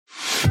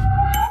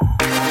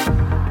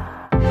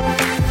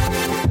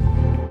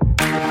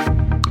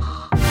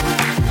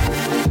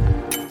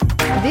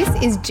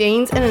is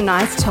Jeans and a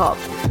Nice Top,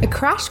 a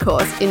crash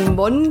course in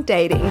modern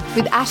dating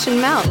with Ash and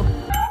Mel.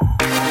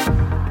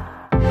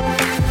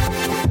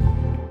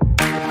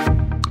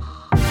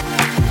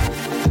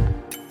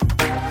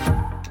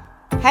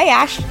 Hey,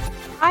 Ash.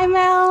 Hi,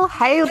 Mel.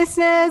 Hey,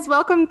 listeners.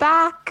 Welcome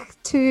back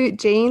to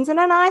Jeans and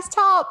a Nice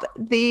Top,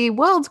 the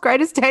world's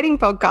greatest dating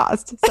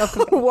podcast.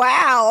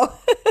 Wow.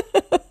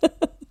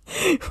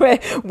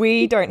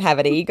 We don't have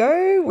an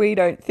ego. We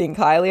don't think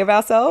highly of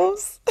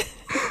ourselves.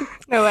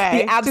 No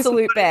way. The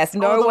absolute best.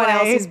 No one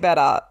else is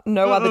better.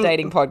 No other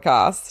dating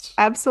podcast.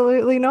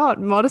 Absolutely not.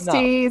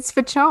 Modesty is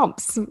for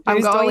chumps.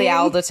 Who's Dolly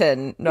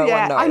Alderton? No one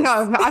knows. I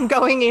know. I'm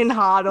going in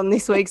hard on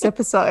this week's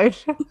episode.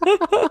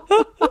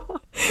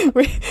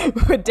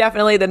 We're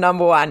definitely the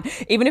number one.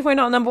 Even if we're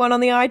not number one on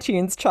the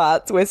iTunes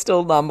charts, we're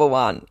still number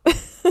one.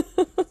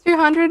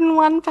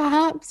 201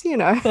 perhaps, you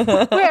know.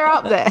 We're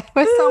up there.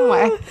 We're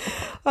somewhere.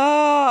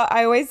 Oh,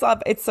 I always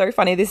love, it's so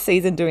funny this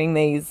season doing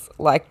these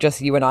like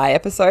just you and I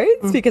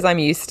episodes because I'm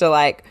used to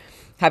like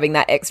having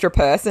that extra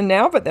person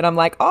now, but then I'm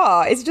like,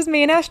 oh, it's just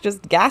me and Ash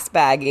just gas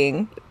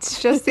bagging.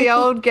 It's just the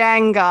old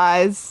gang,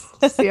 guys.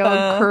 Just the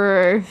old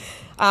crew.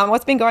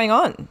 What's been going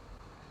on?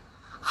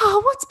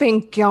 Oh, what's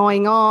been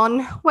going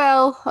on?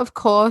 Well, of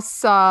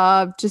course,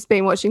 just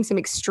been watching some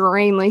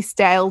extremely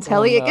stale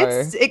telly. Oh,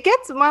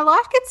 no. My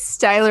life gets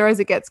staler as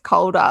it gets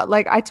colder.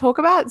 Like, I talk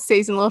about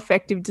seasonal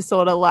affective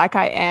disorder like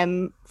I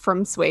am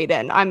from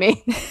Sweden. I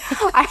mean,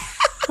 I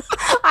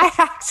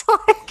act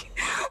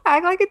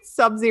like it's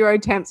sub-zero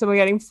temps and we're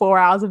getting 4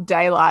 hours of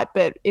daylight.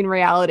 But in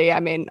reality, I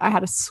mean, I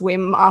had a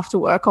swim after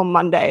work on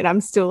Monday and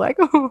I'm still like,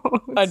 oh,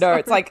 I know.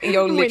 It's like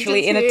you're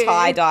literally in a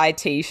tie-dye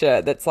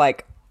T-shirt that's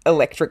like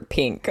electric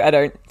pink. I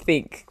don't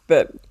think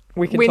that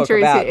we can talk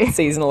about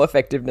seasonal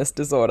effectiveness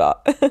disorder.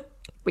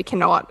 We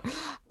cannot.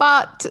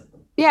 But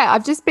yeah,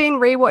 I've just been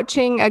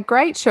rewatching a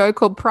great show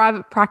called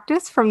Private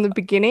Practice from the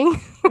beginning.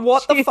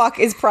 What the fuck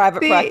is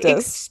Private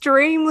Practice?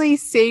 Extremely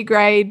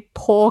C-grade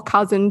poor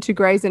cousin to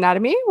Grey's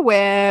Anatomy,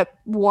 where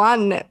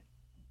one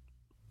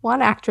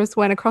actress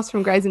went across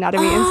from Grey's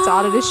Anatomy and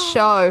started a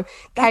show.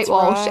 Kate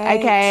Walsh,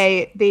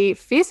 aka the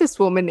fiercest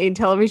woman in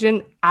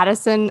television,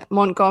 Addison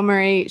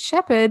Montgomery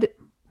Shepherd.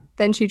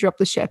 Then she dropped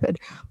the shepherd.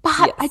 But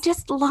yes. I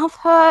just love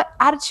her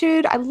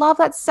attitude. I love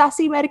that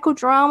sassy medical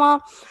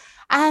drama.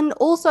 And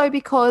also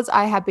because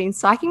I have been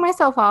psyching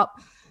myself up.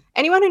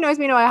 Anyone who knows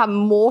me know I have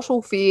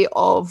mortal fear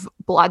of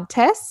blood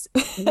tests.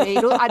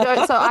 Needle.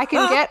 So I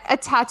can get a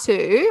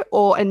tattoo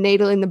or a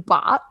needle in the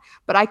butt,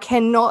 but I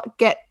cannot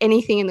get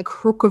anything in the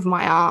crook of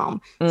my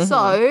arm. Mm-hmm.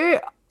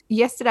 So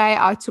yesterday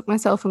I took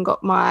myself and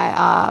got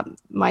my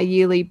my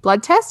yearly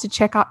blood test to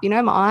check up, my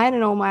iron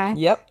and all my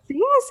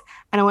things.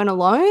 And I went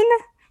alone.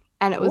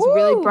 And it was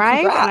really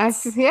brave.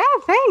 Congrats. And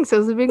thanks. It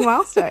was a big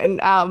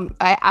milestone.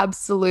 I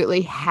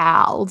absolutely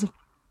howled.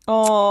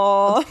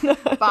 Oh,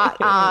 but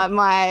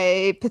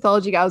my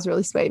pathology guy was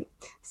really sweet.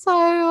 So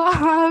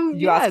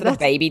you asked for the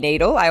baby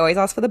needle. I always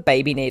ask for the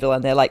baby needle,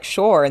 and they're like,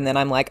 sure. And then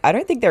I'm like, I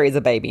don't think there is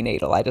a baby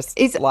needle. I just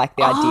like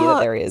the idea that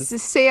there is.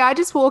 See, I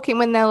just walk in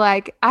when they're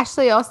like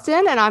Ashley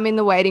Austin, and I'm in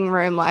the waiting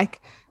room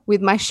like with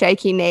my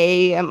shaky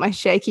knee and my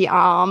shaky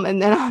arm.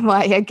 And then I'm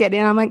like, I get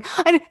in, I'm like,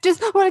 I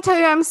just want to tell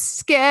you I'm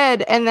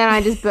scared. And then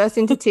I just burst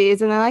into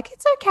tears and they're like,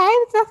 it's okay.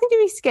 There's nothing to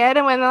be scared.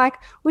 And when they're like,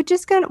 we're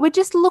just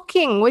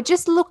looking.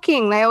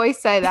 They always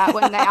say that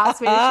when they ask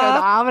me to show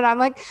the arm and I'm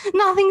like,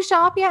 nothing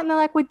sharp yet. And they're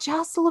like, we're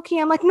just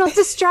looking. I'm like, not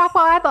the strap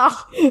either.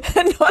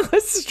 Not the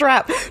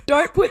strap.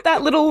 Don't put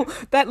that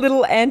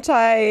little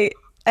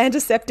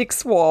antiseptic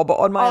swab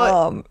on my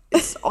arm.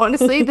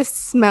 Honestly, the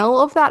smell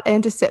of that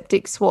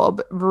antiseptic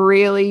swab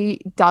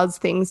really does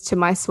things to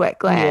my sweat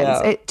glands.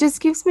 It just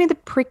gives me the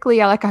prickly,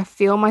 like I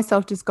feel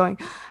myself just going.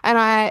 And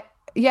I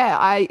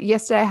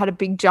yesterday had a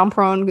big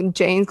jumper on and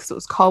jeans because it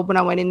was cold when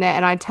I went in there,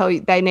 and I tell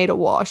you, they need a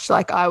wash.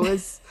 Like I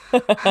was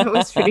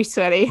pretty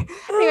sweaty.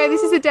 Anyway,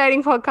 this is a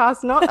dating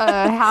podcast, not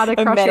a how to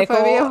crush your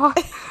phobia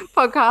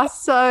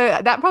podcast. So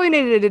that probably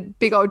needed a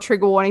big old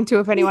trigger warning too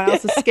if anyone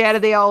else is scared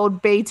of the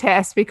old B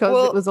test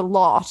because it was a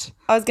lot.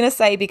 I was going to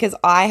say, because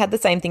I had the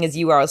same thing as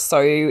you were. I was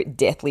so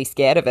deathly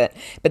scared of it.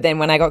 But then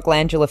when I got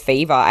glandular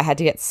fever, I had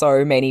to get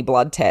so many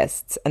blood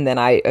tests. And then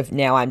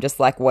now I'm just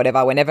like,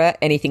 whatever, whenever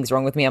anything's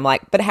wrong with me, I'm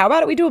like, but how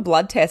about we do a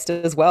blood test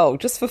as well,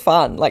 just for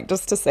fun, like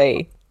just to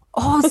see.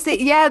 Oh,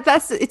 see, yeah,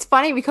 it's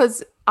funny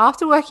because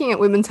after working at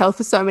Women's Health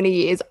for so many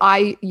years,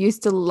 I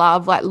used to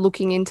love like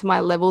looking into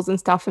my levels and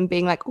stuff and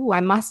being like,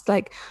 there must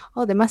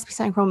be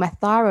something wrong with my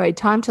thyroid.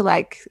 Time to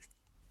like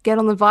get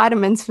on the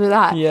vitamins for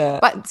that. Yeah.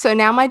 But so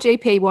now my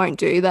GP won't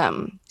do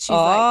them. She's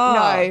like,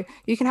 no,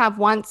 you can have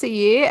once a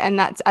year and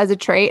that's as a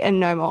treat and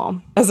no more.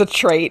 As a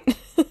treat.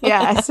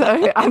 Yeah.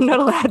 So I'm not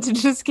allowed to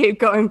just keep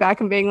going back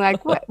and being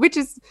like, which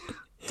is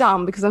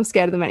dumb because I'm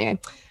scared of them anyway.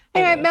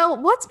 Anyway, Mel,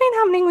 what's been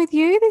happening with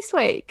you this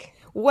week?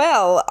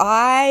 Well,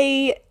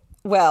 I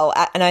Well,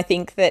 and I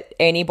think that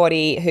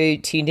anybody who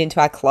tuned into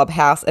our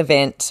Clubhouse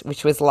event,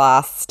 which was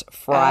last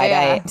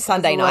Friday,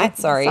 Sunday night,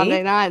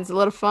 Sunday night. It's a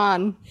lot of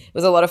fun. It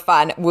was a lot of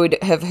fun, would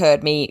have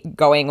heard me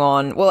going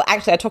on. Well,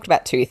 actually, I talked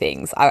about two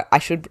things. I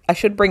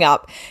should bring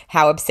up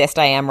how obsessed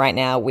I am right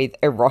now with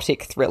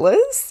erotic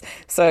thrillers.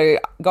 So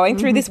going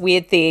through this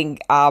weird thing,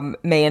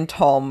 me and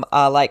Tom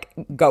are like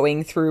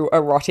going through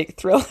erotic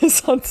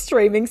thrillers on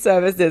streaming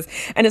services.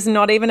 And it's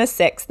not even a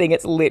sex thing.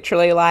 It's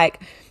literally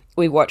like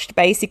we watched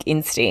Basic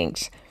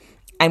Instinct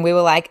and we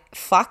were like,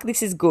 fuck,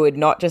 this is good.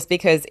 Not just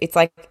because it's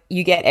like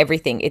you get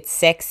everything. It's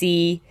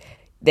sexy.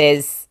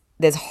 There's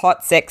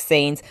hot sex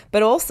scenes,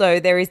 but also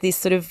there is this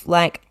sort of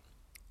like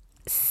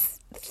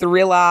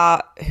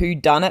thriller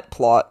whodunit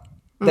plot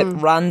that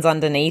runs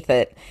underneath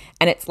it,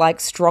 and it's like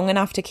strong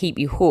enough to keep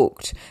you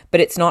hooked, but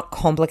it's not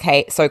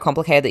so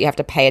complicated that you have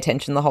to pay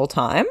attention the whole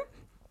time.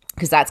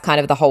 Because that's kind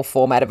of the whole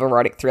format of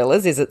erotic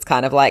thrillers, is it's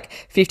kind of like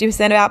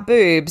 50% about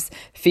boobs,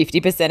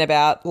 50%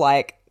 about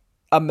like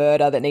a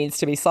murder that needs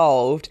to be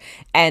solved.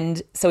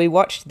 And so we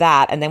watched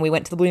that, and then we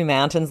went to the Blue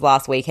Mountains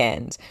last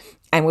weekend.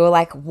 And we were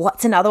like,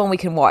 what's another one we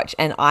can watch?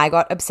 And I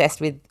got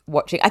obsessed with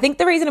watching. I think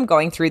the reason I'm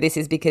going through this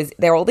is because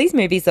there are all these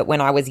movies that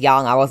when I was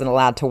young, I wasn't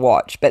allowed to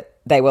watch, but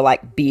they were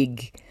like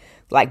big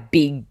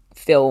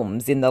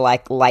films in the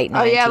like late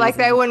 90s. Oh, yeah, like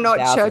they were not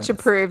 2000s. church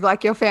approved.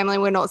 Like your family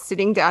were not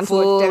sitting down to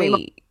watch Demi Moore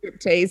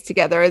striptease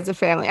together as a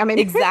family. I mean,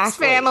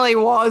 exactly. Whose family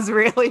was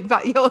really,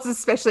 but yours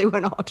especially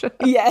were not.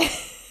 Yeah.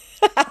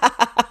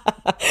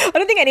 I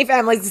don't think any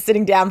families are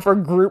sitting down for a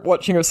group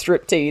watching of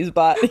striptease,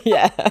 but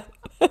yeah.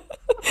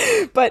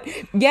 But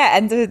yeah,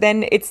 and so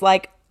then it's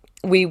like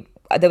there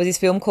was this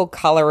film called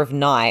Colour of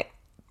Night,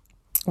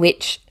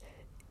 which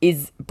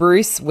is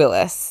Bruce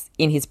Willis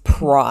in his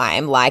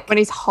prime, like when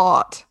he's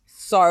hot.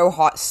 So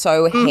hot,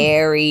 so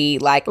hairy.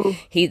 Like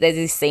there's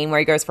this scene where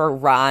he goes for a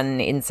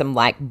run in some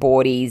like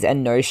boardies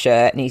and no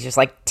shirt, and he's just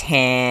like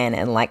tan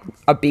and like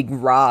a big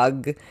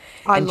rug.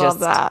 I and love just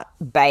that.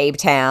 Babe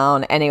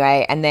Town.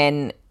 Anyway, and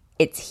then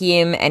it's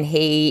him, and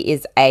he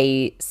is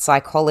a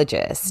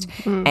psychologist,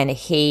 and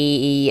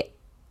he's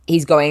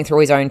going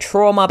through his own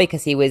trauma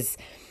because he was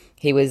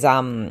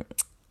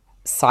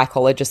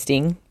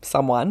psychologisting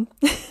someone,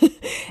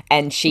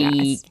 and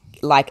she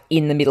like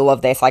in the middle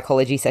of their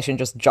psychology session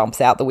just jumps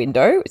out the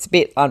window. It's a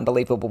bit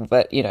unbelievable,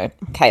 but you know,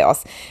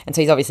 chaos. And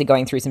so he's obviously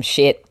going through some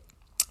shit.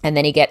 And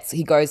then he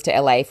goes to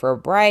LA for a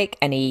break,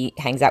 and he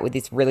hangs out with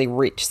this really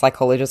rich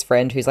psychologist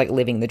friend who's like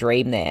living the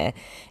dream there.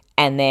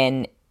 And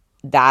then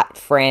that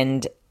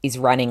friend is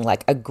running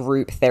like a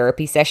group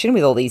therapy session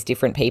with all these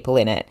different people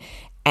in it.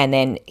 And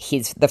then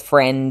the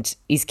friend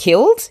is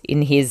killed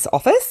in his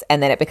office,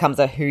 and then it becomes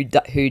a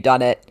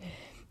whodunit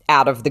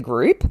out of the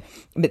group.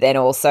 But then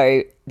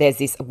also there's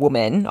this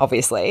woman,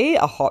 obviously,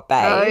 a hot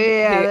babe. Oh,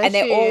 yeah, and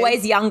they're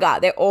always younger.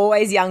 They're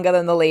always younger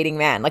than the leading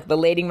man. Like the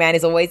leading man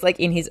is always like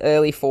in his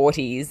early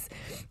 40s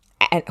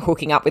and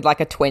hooking up with like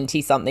a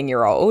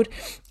 20-something-year-old.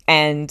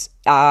 And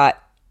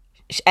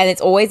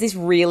it's always this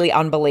really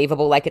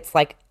unbelievable, like it's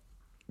like,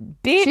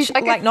 bitch, she's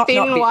like a not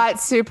thin white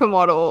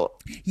supermodel.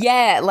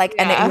 Yeah, like,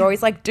 and you're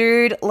always like,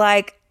 dude,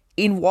 like,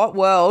 in what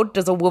world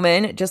does a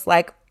woman just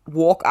like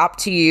walk up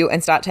to you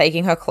and start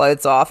taking her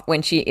clothes off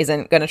when she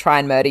isn't going to try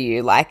and murder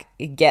you? Like,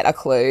 get a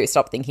clue.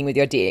 Stop thinking with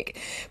your dick.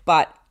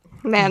 But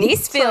man,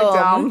 this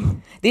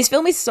film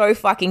is so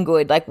fucking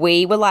good. Like,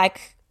 we were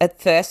like, at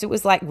first it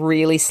was like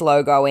really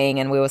slow going,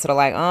 and we were sort of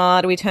like,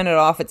 oh, do we turn it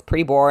off? It's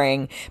pretty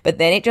boring. But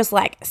then it just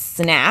like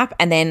snap,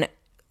 and then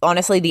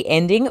honestly, the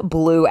ending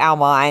blew our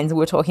minds. We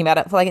were talking about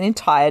it for like an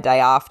entire day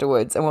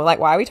afterwards. And we're like,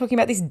 why are we talking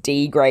about this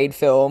D-grade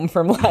film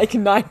from like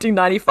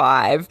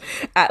 1995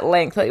 at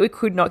length? Like, we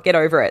could not get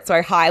over it. So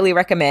I highly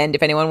recommend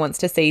if anyone wants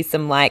to see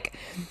some like,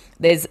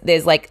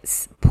 there's like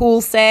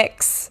pool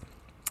sex,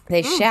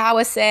 there's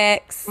shower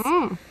sex,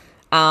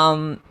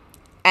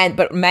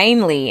 but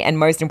mainly and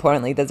most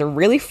importantly, there's a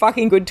really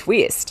fucking good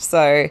twist.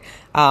 So,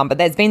 but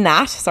there's been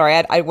that. Sorry,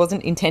 I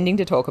wasn't intending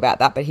to talk about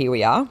that, but here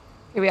we are.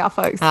 Here we are,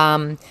 folks.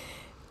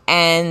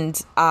 And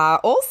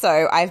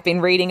also, I've been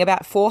reading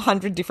about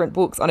 400 different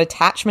books on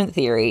attachment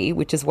theory,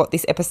 which is what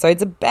this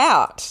episode's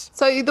about.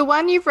 So the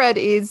one you've read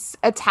is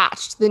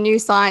Attached, the new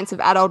science of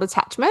adult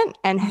attachment,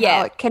 and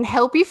how it can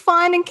help you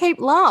find and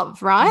keep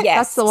love, right? Yes.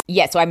 That's the one.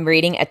 Yeah, so I'm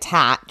reading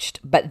Attached,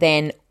 but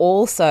then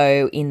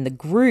also in the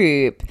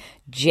group,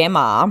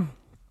 Gemma,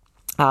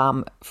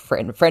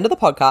 friend of the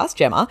podcast,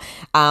 Gemma,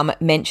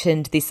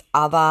 mentioned this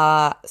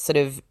other sort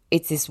of,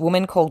 it's this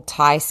woman called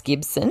Ty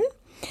Skibson.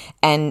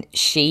 And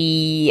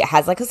she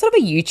has like a sort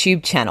of a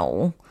YouTube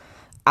channel,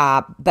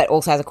 but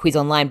also has a quiz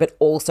online, but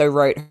also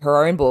wrote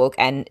her own book.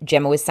 And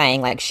Gemma was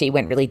saying like she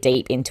went really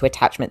deep into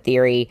attachment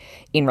theory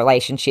in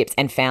relationships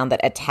and found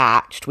that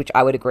Attached, which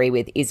I would agree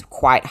with, is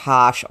quite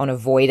harsh on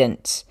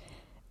avoidant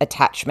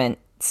attachment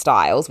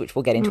styles, which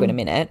we'll get into in a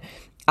minute.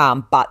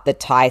 But the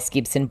Ty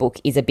Skibson book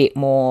is a bit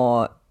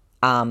more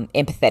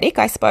empathetic,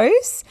 I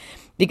suppose,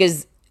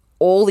 because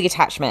all the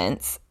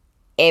attachments,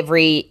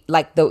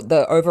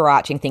 the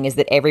overarching thing is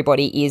that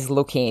everybody is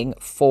looking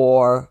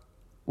for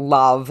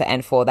love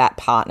and for that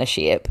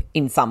partnership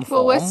in some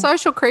form. Well, we're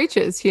social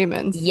creatures,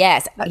 humans.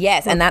 Yes,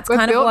 and that's we're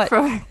kind of built what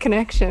for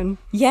connection.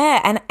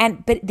 Yeah,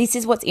 and but this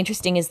is what's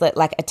interesting is that,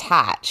 like,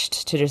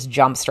 attached, to just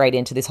jump straight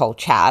into this whole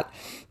chat,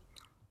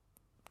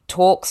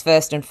 talks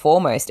first and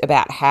foremost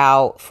about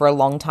how for a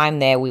long time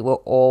there we were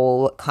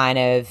all kind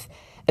of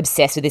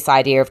obsessed with this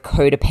idea of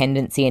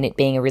codependency and it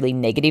being a really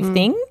negative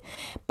thing.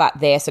 But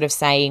they're sort of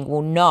saying,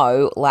 well,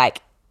 no,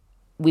 like,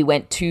 we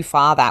went too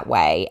far that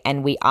way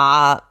and we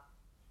are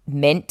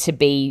meant to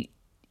be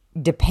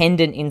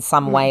dependent in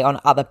some way on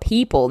other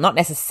people, not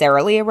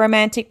necessarily a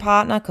romantic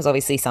partner, because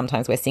obviously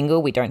sometimes we're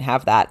single, we don't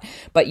have that.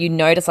 But you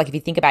notice, like, if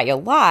you think about your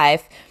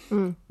life,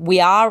 we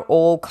are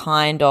all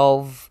kind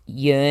of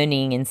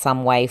yearning in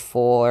some way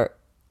for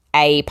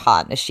a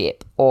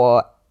partnership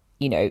or,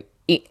 you know,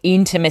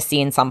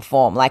 intimacy in some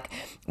form. Like,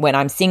 when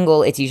I'm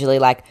single, it's usually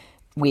like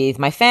with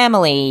my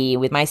family,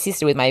 with my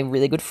sister, with my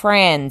really good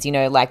friends, you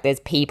know, like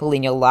there's people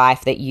in your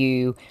life that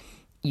you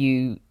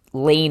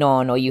lean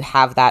on, or you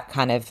have that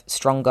kind of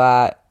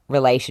stronger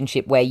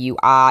relationship where you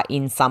are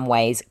in some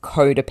ways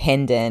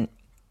codependent,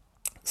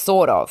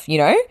 sort of, you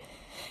know?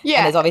 Yeah.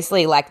 And there's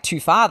obviously like too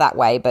far that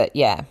way, but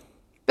yeah.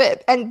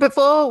 And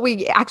before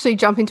we actually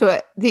jump into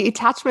it, the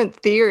attachment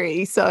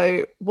theory.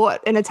 So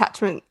what an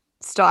attachment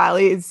style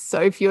is. So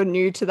if you're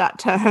new to that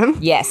term.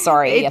 Yeah,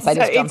 sorry. Yes, I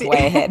just jumped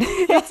way ahead.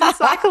 It's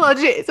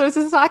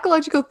a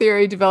psychological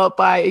theory developed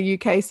by a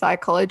UK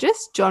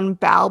psychologist, John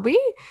Bowlby.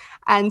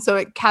 And so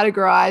it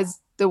categorized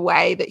the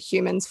way that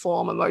humans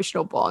form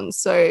emotional bonds.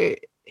 So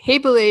he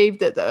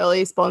believed that the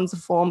earliest bonds are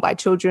formed by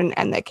children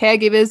and their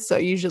caregivers, so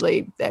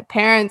usually their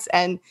parents,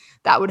 and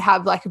that would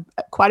have like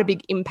quite a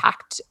big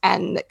impact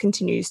and that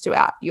continues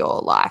throughout your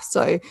life.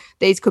 So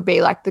these could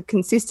be like the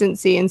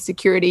consistency and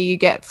security you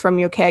get from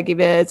your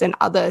caregivers and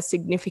other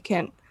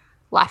significant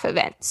life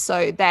events.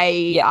 So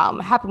they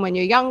happen when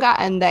you're younger,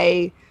 and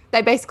they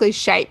basically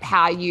shape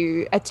how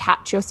you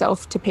attach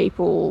yourself to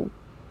people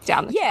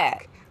down the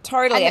track.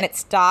 Totally. And it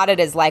started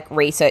as like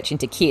research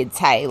into kids,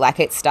 hey? Like,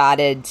 it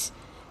started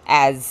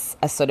as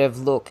a sort of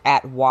look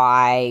at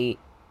why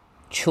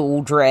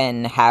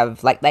children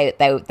have, like,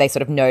 they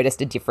sort of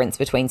noticed a difference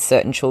between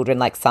certain children,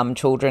 like some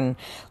children,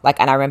 like,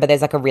 and I remember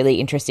there's like a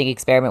really interesting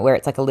experiment where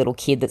it's like a little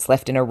kid that's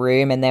left in a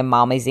room and their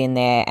mum is in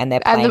there and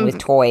they're playing with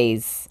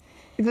toys.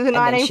 The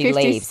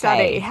 1950s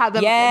study, how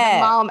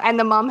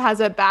the mum has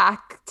her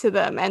back to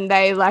them, and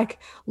they like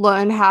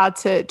learn how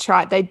to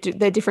try. They do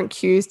their different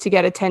cues to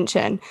get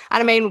attention.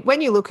 And I mean, when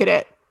you look at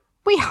it,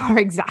 we are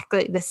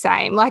exactly the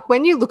same. Like,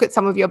 when you look at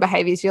some of your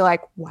behaviors, you're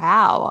like,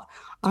 wow,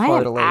 I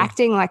am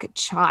acting like a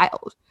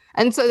child.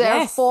 And so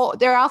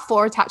there are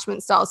four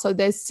attachment styles. So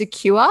there's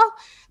secure,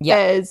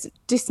 there's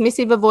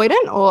dismissive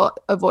avoidant or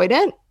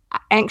avoidant,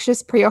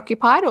 anxious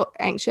preoccupied or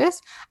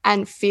anxious,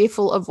 and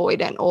fearful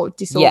avoidant or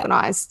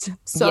disorganized.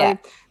 So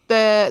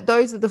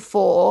those are the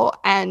four,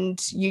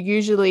 and you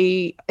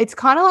usually, it's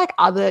kind of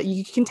like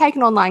you can take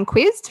an online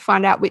quiz to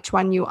find out which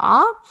one you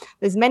are.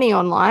 There's many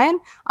online.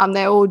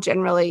 They're all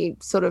generally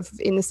sort of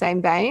in the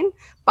same vein,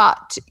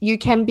 but you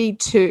can be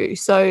too.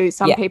 So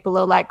some people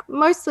are like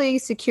mostly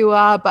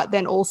secure, but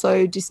then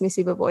also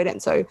dismissive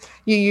avoidant. So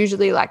you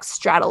usually like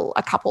straddle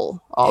a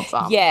couple of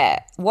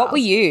What were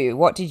you?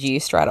 What did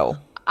you straddle?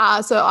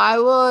 So I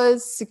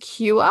was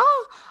secure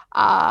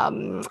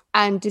and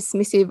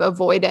dismissive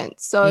avoidant.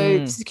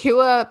 So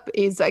secure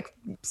is like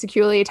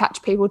securely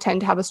attached people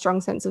tend to have a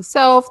strong sense of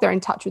self. They're in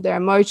touch with their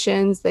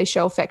emotions. They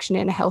show affection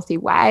in a healthy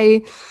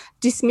way.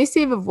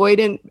 Dismissive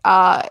avoidant,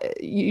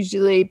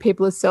 usually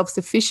people are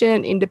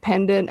self-sufficient,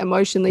 independent,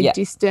 emotionally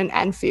distant,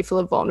 and fearful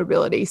of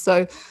vulnerability.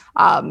 So,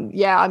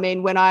 I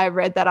mean, when I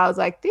read that, I was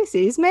like, this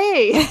is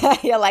me.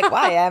 You're like,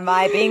 why am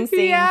I being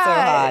seen so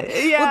hard?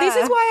 Yeah. Well, this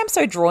is why I'm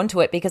so drawn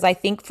to it, because I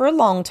think for a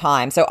long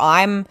time, so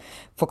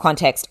for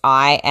context,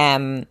 I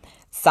am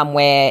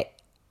somewhere,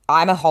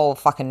 I'm a whole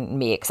fucking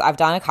mix. I've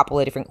done a couple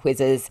of different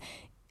quizzes,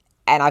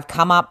 and I've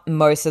come up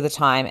most of the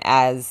time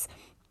as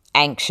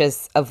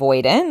anxious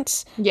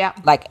avoidant,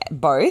 like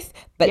both,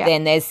 but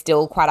then there's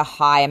still quite a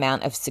high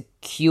amount of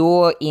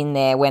secure in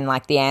there when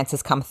like the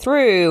answers come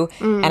through.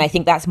 And I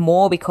think that's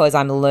more because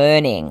I'm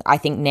learning. I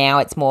think now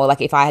it's more like,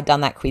 if I had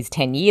done that quiz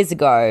 10 years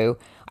ago,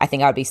 I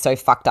think I would be so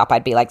fucked up.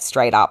 I'd be like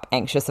straight up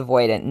anxious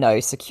avoidant, no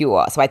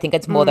secure. So I think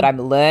it's more that I'm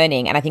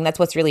learning. And I think that's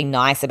what's really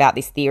nice about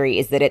this theory,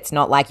 is that it's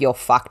not like you're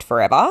fucked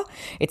forever.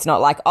 It's not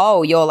like,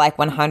 oh, you're like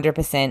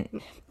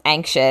 100%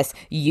 anxious,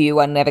 you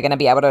are never going to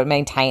be able to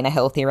maintain a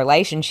healthy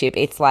relationship.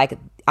 It's like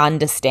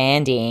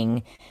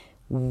understanding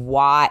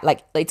why,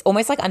 like, it's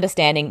almost like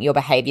understanding your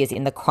behaviors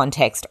in the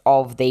context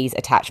of these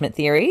attachment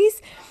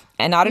theories.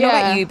 And I don't know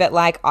about you, but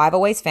like, I've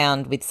always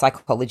found with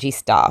psychology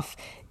stuff,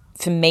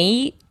 for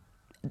me,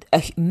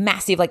 a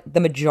massive, like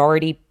the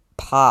majority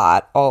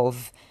part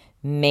of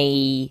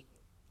me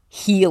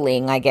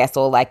healing, I guess,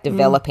 or like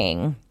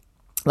developing,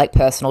 like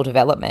personal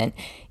development,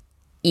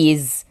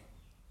 is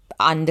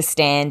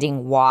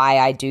understanding why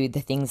I do the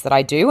things that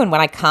I do. And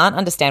when I can't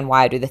understand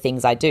why I do the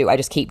things I do, I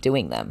just keep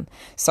doing them.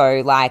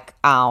 So like,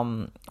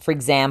 for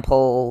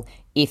example,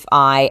 if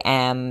I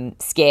am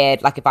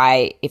scared, like if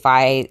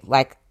I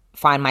like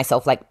find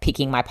myself like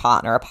picking my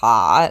partner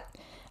apart,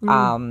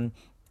 and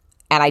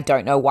I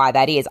don't know why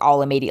that is,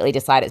 I'll immediately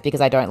decide it's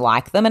because I don't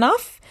like them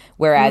enough.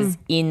 Whereas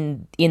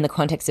in the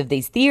context of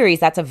these theories,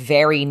 that's a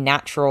very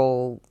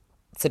natural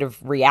sort of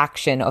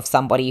reaction of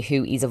somebody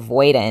who is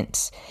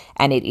avoidant,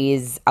 and it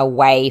is a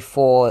way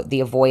for the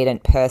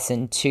avoidant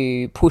person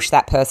to push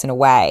that person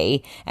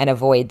away and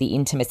avoid the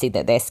intimacy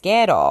that they're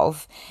scared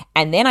of.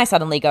 And then I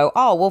suddenly go,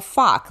 oh well,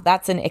 fuck,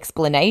 that's an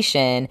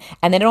explanation,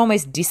 and then it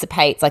almost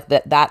dissipates, like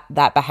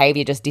that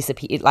behavior just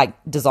disappears, like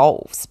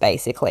dissolves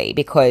basically,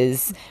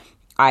 because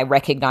I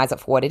recognize it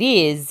for what it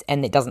is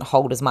and it doesn't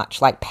hold as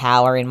much like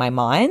power in my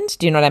mind.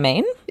 Do you know what I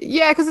mean?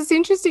 Yeah, because it's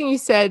interesting you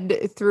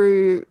said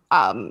through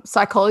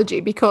psychology,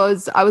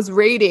 because I was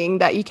reading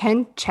that you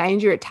can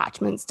change your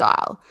attachment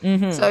style.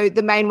 So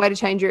the main way to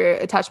change your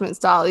attachment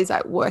style is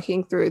like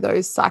working through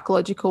those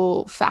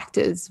psychological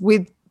factors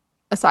with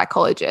a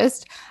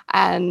psychologist,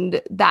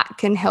 and that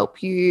can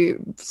help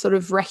you sort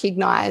of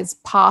recognize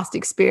past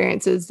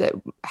experiences that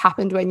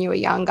happened when you were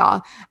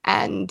younger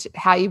and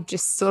how you've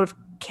just sort of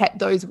kept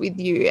those with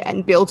you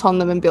and built on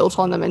them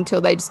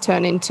until they just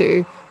turn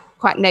into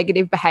quite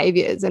negative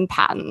behaviors and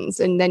patterns,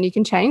 and then you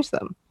can change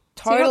them.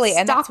 Totally.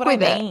 And that's what I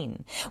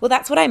mean. Well,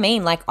 that's what I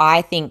mean. Like,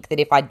 I think that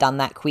if I'd done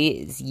that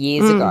quiz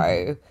years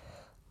ago,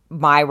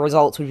 my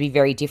results would be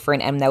very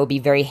different, and they would be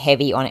very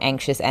heavy on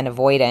anxious and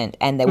avoidant,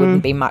 and there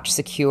wouldn't be much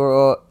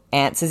secure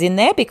answers in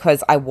there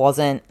because I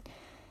wasn't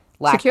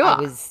like secure.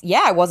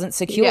 I wasn't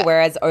secure. Yeah.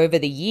 Whereas over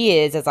the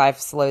years, as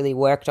I've slowly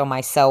worked on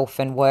myself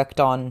and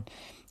worked on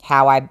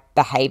how I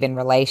behave in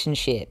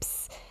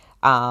relationships,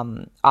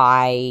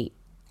 I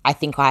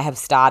think I have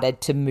started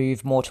to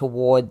move more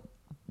toward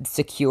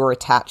secure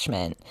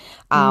attachment.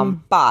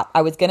 But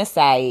I was going to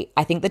say,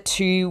 I think the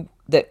two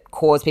that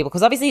cause people,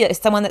 because obviously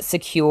someone that's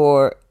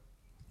secure,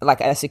 like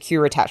a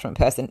secure attachment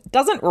person,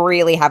 doesn't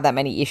really have that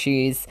many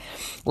issues.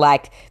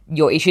 Like,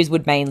 your issues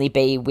would mainly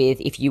be with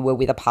if you were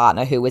with a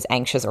partner who was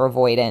anxious or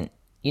avoidant,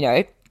 you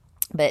know,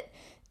 but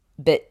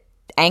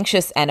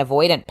anxious and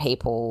avoidant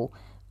people,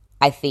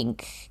 I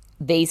think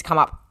these come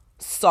up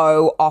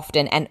so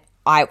often. And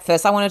I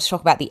wanted to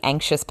talk about the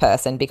anxious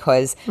person,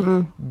 because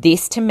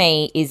this to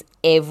me is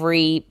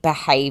every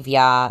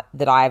behavior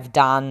that I've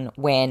done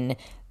when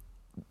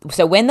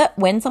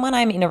someone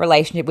I'm in a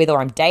relationship with,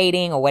 or I'm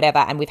dating or whatever,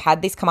 and we've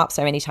had this come up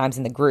so many times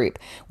in the group,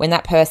 when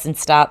that person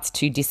starts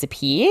to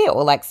disappear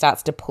or like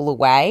starts to pull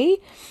away.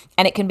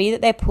 And it can be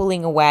that they're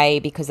pulling away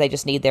because they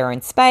just need their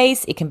own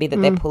space. It can be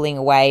that they're pulling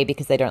away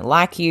because they don't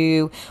like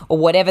you, or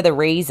whatever the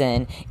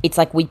reason. It's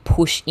like we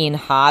push in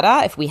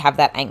harder if we have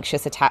that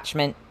anxious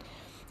attachment,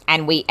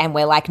 and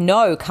we're like,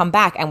 no, come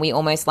back. And we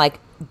almost like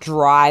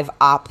drive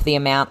up the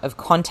amount of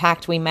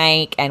contact we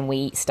make, and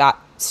we start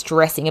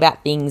stressing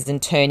about things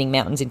and turning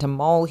mountains into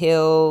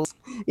molehills.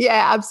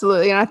 Yeah,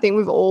 absolutely. And I think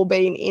we've all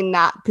been in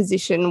that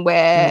position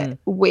where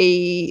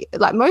we,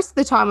 like, most of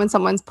the time when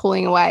someone's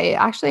pulling away, it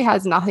actually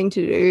has nothing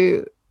to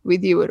do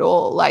with you at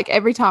all. Like,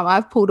 every time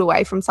I've pulled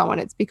away from someone,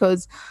 it's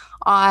because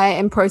I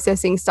am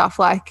processing stuff.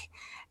 Like,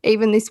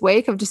 even this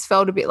week, I've just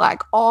felt a bit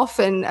like off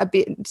and a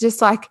bit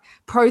just like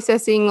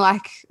processing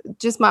like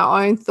just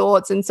my own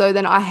thoughts. And so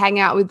then I hang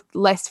out with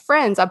less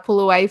friends. I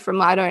pull away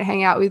from, I don't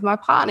hang out with my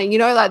partner. You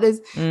know, like there's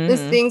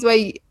things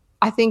where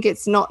I think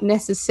it's not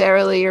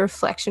necessarily a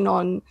reflection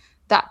on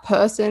that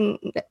person.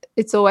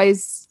 It's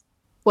always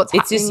what's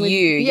happening. It's just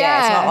you.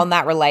 Yeah. It's not on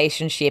that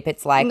relationship.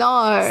 It's like,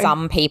 no,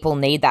 some people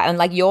need that. And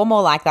like, you're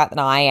more like that than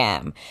I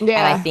am. Yeah.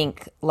 And I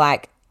think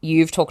like,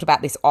 you've talked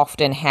about this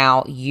often,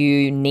 how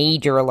you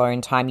need your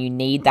alone time. You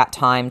need that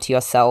time to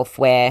yourself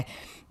where,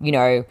 you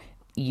know,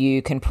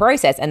 you can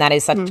process. And that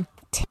is such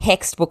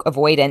textbook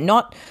avoidant.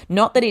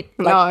 Not that it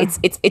like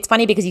it's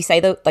funny because you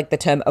say the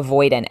term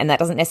avoidant, and that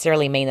doesn't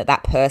necessarily mean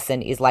that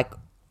person is like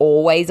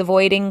always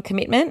avoiding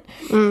commitment.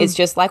 It's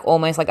just like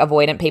almost like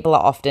avoidant people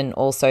are often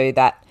also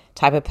that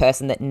type of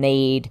person that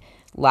need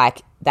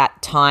like that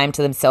time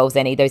to themselves.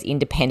 They need those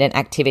independent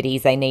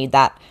activities. They need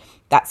that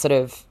sort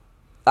of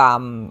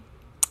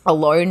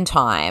alone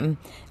time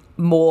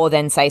more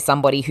than, say,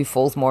 somebody who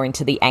falls more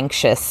into the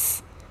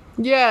anxious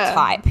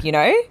type, you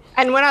know?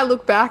 And when I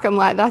look back, I'm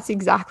like, that's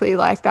exactly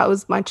like, that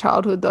was my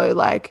childhood though,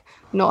 like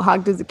not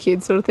hugged as a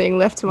kid sort of thing,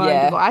 left to my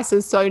own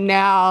devices. So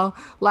now,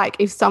 like,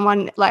 if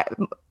someone, like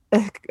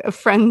a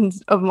friend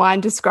of mine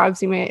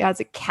describes me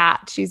as a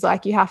cat, she's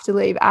like, you have to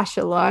leave Ash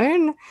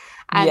alone.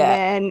 And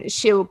then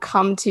she'll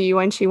come to you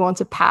when she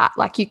wants a pat.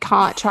 Like, you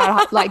can't try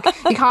to, like,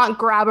 you can't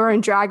grab her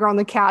and drag her on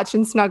the couch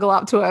and snuggle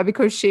up to her,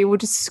 because she will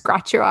just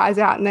scratch your eyes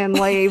out and then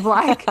leave.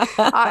 Like,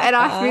 and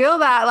I feel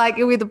that, like,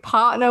 with a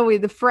partner,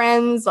 with the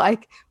friends,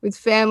 like, with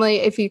family,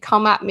 if you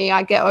come at me,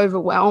 I get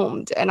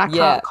overwhelmed and I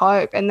can't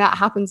cope. And that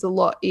happens a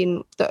lot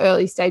in the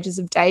early stages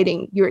of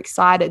dating. You're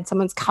excited.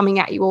 Someone's coming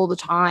at you all the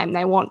time.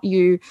 They want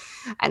you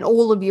and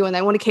all of you, and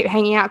they want to keep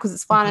hanging out because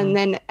it's fun. And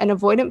then an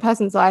avoidant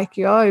person's like,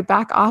 yo,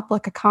 back up.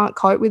 Like, I can't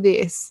cope with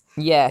this.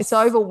 Yes. It's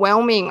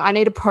overwhelming. I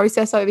need a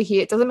process over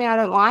here. It doesn't mean I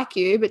don't like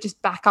you, but just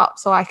back up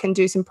so I can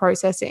do some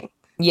processing.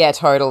 Yeah,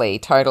 totally,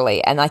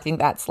 totally. And I think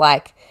that's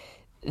like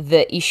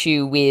the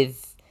issue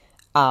with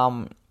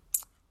an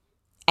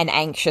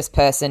anxious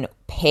person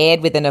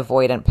paired with an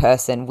avoidant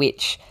person,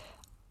 which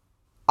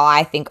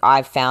I think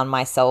I've found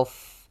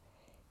myself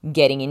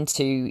getting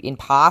into in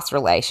past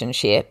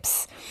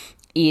relationships,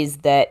 is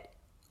that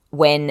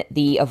when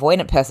the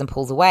avoidant person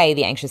pulls away,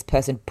 the anxious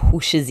person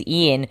pushes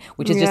in,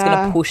 which is just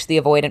going to push the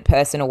avoidant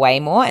person away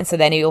more. And so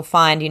then you'll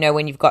find,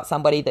 when you've got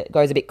somebody that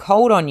goes a bit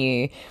cold on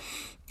you,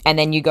 and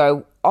then you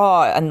go,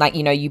 oh, and like,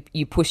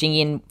 you pushing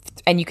in,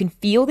 and you can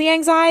feel the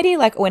anxiety.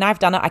 Like when I've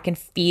done it, I can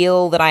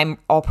feel that I'm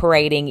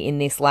operating in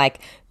this like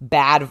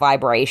bad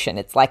vibration.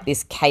 It's like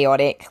this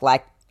chaotic,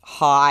 like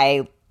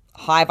high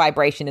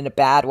vibration in a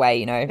bad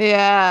way,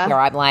 Yeah. Where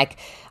I'm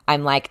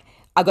like,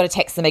 I've got to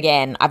text them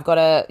again. I've got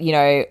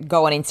to,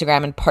 go on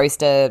Instagram and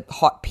post a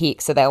hot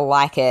pic so they'll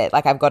like it.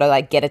 Like I've got to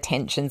like get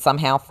attention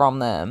somehow from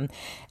them.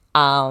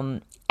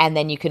 And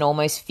then you can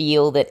almost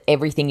feel that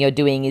everything you're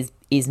doing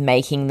is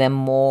making them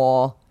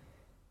more,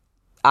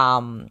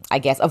 I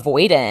guess,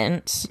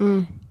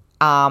 avoidant.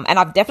 And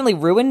I've definitely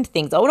ruined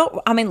things.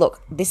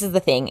 Look, this is the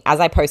thing. As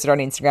I posted on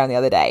Instagram the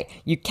other day,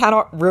 you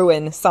cannot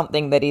ruin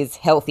something that is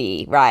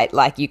healthy, right?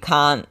 Like you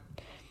can't.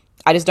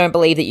 I just don't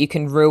believe that you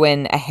can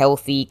ruin a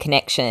healthy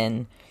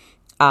connection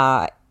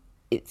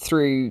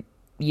through,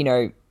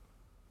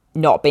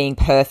 not being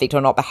perfect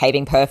or not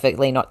behaving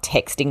perfectly, not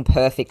texting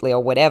perfectly or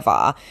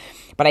whatever.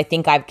 But I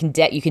think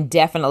you can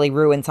definitely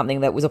ruin something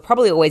that was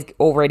probably always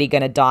already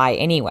going to die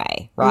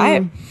anyway,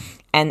 right?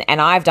 And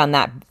I've done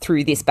that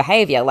through this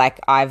behavior. Like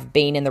I've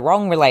been in the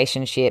wrong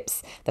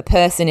relationships, the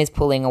person is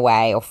pulling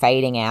away or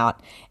fading out,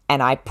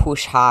 and I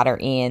push harder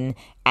in,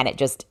 and it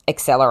just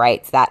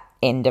accelerates that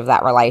end of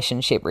that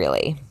relationship,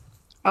 really.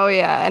 Oh,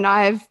 yeah. And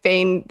I've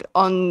been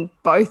on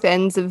both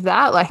ends of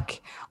that.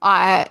 Like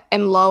I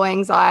am low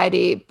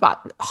anxiety,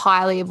 but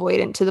highly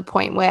avoidant to the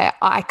point where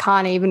I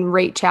can't even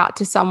reach out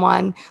to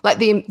someone. Like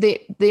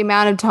the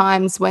amount of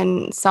times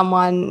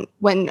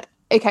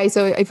okay,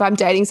 so if I'm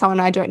dating someone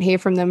and I don't hear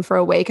from them for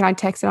a week and I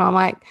text them, I'm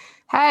like,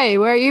 hey,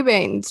 where have you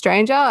been,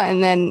 stranger?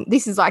 And then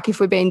this is like if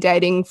we've been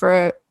dating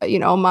for,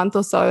 a month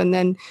or so, and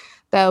then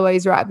they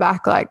always write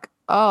back like,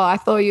 oh, I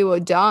thought you were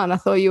done. I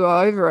thought you were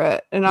over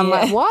it. And I'm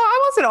like, what?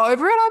 I wasn't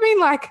over it. I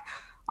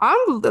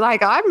mean,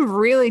 I'm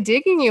really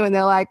digging you. And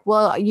they're like,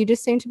 well, you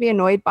just seem to be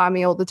annoyed by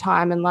me all the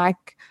time. And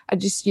like,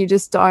 you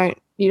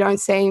don't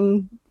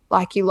seem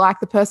like you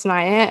like the person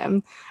I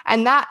am.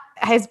 And that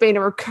has been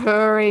a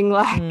recurring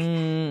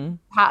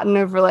pattern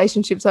of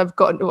relationships I've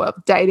gotten,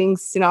 dating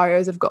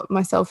scenarios I've got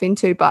myself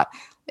into. But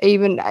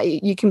even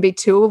you can be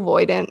too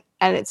avoidant,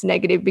 and it's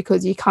negative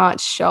because you can't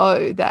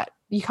show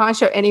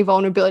any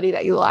vulnerability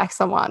that you like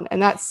someone,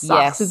 and that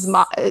sucks as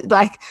much.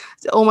 Like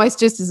almost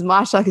just as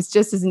much. Like it's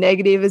just as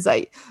negative as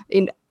like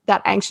in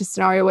that anxious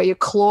scenario where you're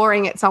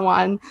clawing at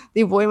someone.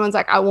 The avoidant one's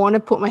like, I want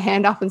to put my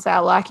hand up and say I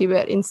like you,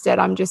 but instead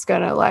I'm just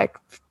gonna like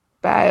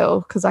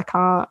bail because I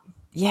can't.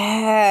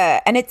 Yeah,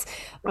 and it's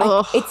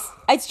like,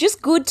 it's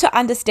just good to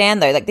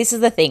understand though. Like this is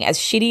the thing, as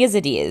shitty as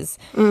it is,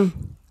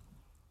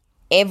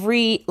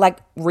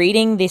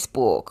 reading this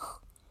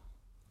book,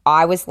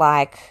 I was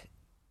like,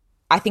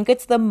 I think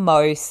it's the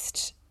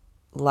most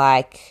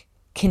like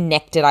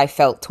connected I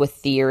felt to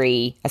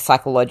a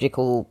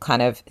psychological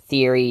kind of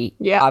theory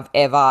I've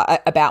ever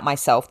about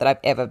myself that I've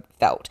ever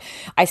felt.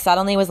 I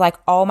suddenly was like,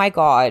 oh my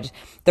God,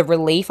 the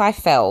relief I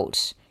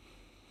felt.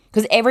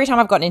 Because every time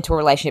I've gotten into a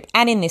relationship,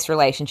 and in this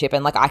relationship,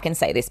 and like I can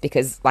say this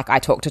because like I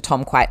talk to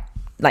Tom quite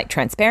like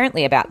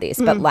transparently about this,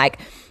 but like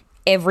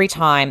every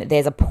time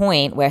there's a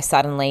point where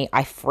suddenly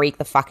I freak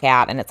the fuck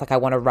out and it's like I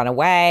want to run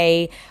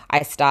away.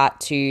 I start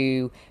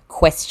to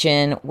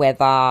question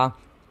whether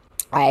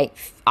I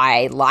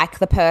like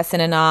the person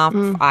enough.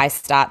 I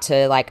start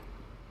to like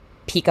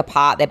pick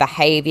apart their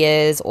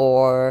behaviors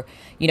or,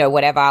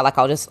 whatever. Like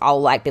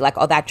I'll like be like,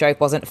 oh, that joke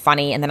wasn't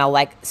funny. And then I'll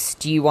like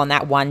stew on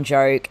that one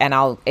joke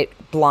and it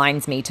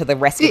blinds me to the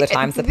rest of the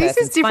times the person's funny.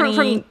 This is different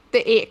from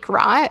the ick,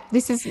 right?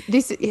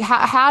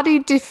 How do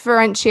you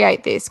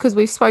differentiate this? Because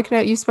you've spoken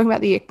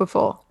about the ick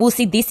before. Well,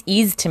 see, this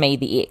is to me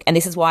the ick. And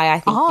this is why I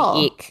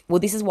think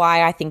this is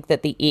why I think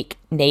that the ick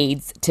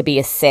needs to be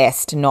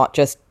assessed, not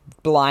just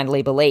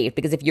blindly believed.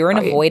 Because if you're an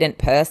avoidant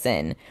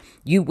person,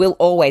 you will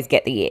always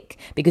get the ick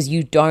because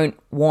you don't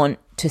want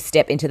to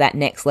step into that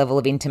next level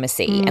of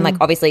intimacy. And like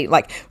obviously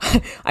like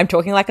I'm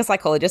talking like a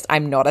psychologist.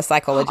 I'm not a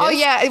psychologist. Oh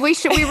yeah, we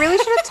really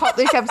should have topped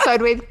this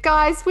episode with,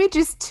 guys, we're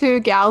just two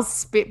gals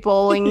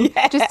spitballing.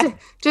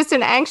 Just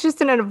an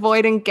anxious and an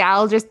avoidant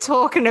gal just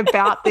talking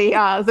about the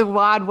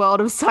wide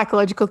world of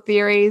psychological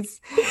theories.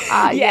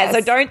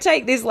 So don't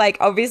take this like,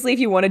 obviously if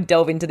you want to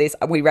delve into this,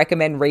 we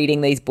recommend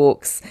reading these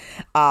books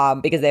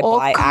because they're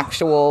by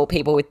actual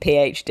people with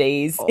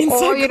PhDs in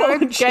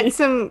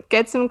psychology.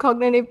 Get some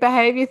cognitive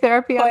behavior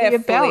therapy under your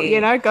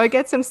belt, go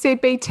get some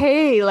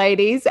CBT,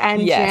 ladies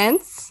and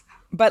gents.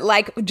 But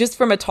like just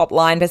from a top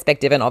line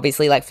perspective, and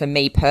obviously like for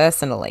me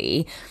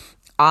personally,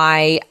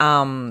 I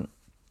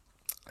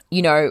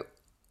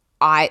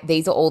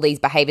these are all these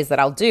behaviors that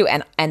I'll do.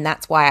 And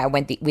that's why I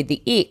went with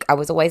the ick. I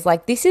was always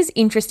like, this is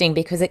interesting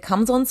because it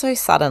comes on so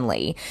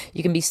suddenly.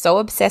 You can be so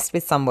obsessed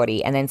with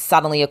somebody and then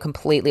suddenly you're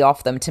completely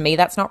off them. To me,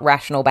 that's not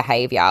rational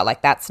behavior.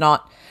 Like, that's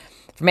not,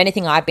 from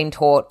anything I've been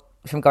taught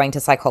from going to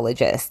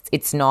psychologists,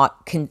 it's not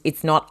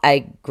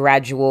a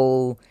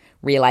gradual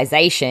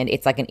realization.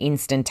 It's like an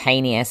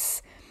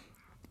instantaneous,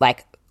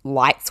 like,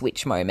 light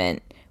switch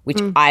moment, which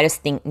I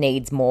just think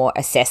needs more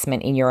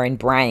assessment in your own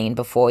brain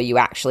before you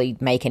actually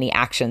make any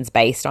actions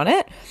based on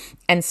it.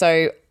 And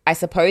so I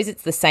suppose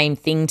it's the same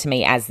thing to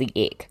me as the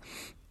ick,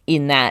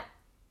 in that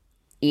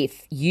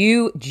if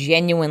you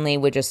genuinely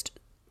were just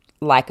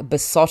like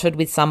besotted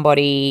with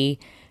somebody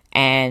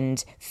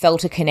and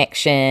felt a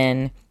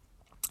connection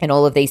and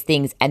all of these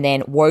things, and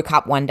then woke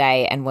up one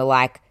day and were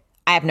like,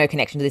 I have no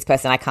connection to this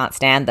person, I can't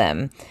stand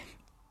them.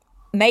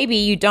 Maybe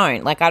you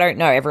don't. Like, I don't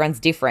know.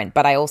 Everyone's different.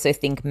 But I also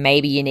think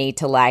maybe you need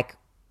to, like,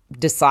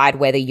 decide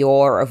whether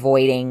you're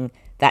avoiding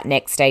that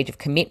next stage of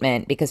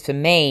commitment. Because for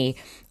me,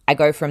 I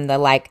go from the,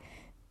 like,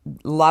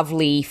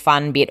 lovely,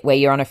 fun bit where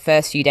you're on a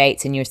first few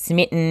dates and you're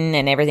smitten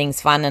and everything's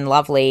fun and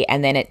lovely,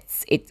 and then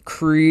it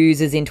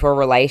cruises into a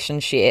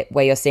relationship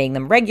where you're seeing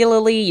them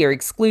regularly, you're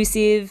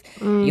exclusive,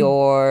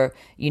 you're,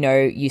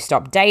 you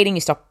stop dating,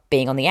 you stop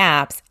being on the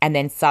apps, and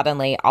then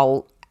suddenly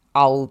I'll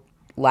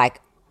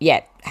like,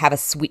 have a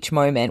switch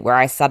moment where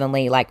I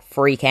suddenly like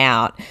freak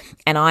out.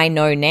 And I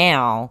know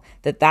now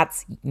that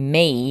that's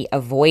me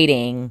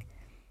avoiding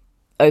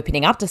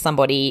opening up to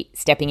somebody,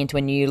 stepping into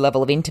a new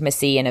level of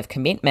intimacy and of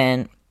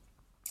commitment.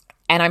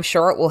 And I'm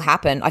sure it will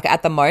happen. Like,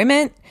 at the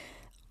moment,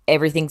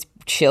 everything's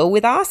chill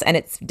with us, and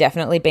it's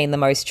definitely been the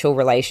most chill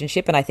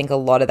relationship. And I think a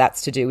lot of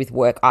that's to do with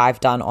work I've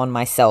done on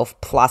myself,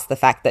 plus the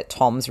fact that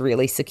Tom's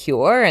really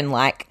secure and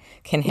like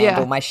can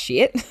handle my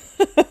shit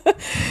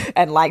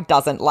and like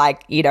doesn't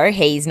like,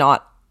 he's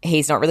not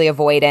really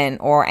avoidant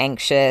or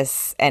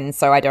anxious, and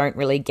so I don't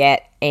really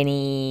get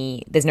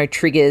there's no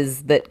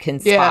triggers that can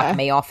spark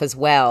me off as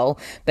well.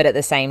 But at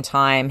the same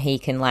time, he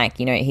can like,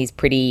 he's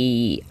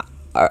pretty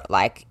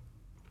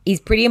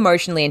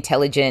emotionally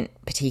intelligent,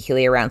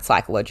 particularly around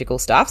psychological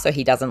stuff, so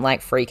he doesn't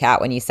like freak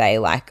out when you say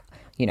like,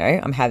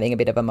 I'm having a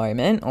bit of a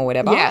moment or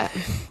whatever.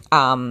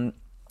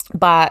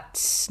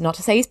 But not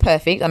to say he's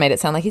perfect. I made it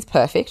sound like he's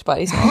perfect, but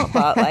he's not.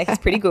 But like, he's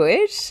pretty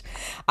good.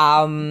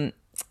 And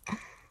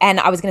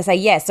I was going to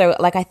say, so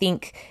like, I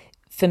think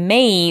for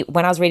me,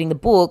 when I was reading the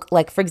book,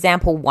 like, for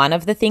example, one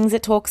of the things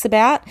it talks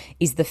about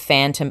is the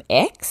phantom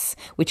ex,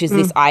 which is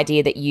this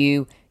idea that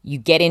you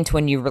get into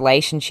a new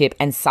relationship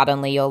and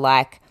suddenly you're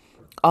like,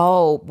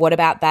 oh, what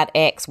about that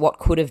ex? What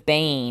could have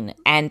been?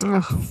 And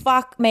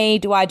fuck me,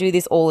 do I do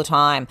this all the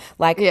time?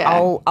 Like,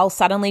 I'll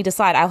suddenly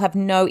decide I'll have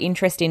no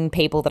interest in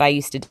people that I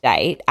used to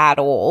date at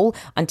all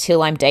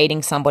until I'm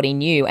dating somebody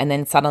new. And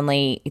then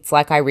suddenly it's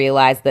like I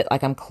realize that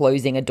like I'm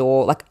closing a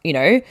door, like,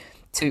 you're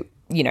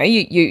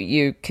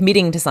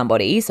committing to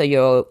somebody, so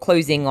you're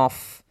closing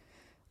off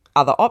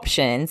other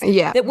options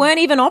that weren't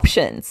even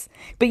options,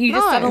 but you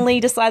just suddenly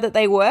decide that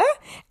they were.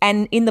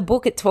 And in the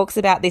book it talks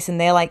about this, and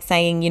they're like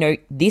saying,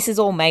 this is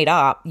all made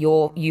up.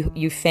 You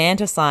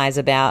fantasize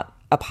about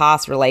a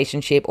past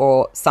relationship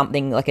or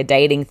something like a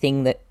dating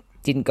thing that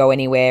didn't go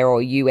anywhere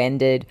or you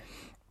ended,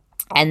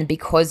 and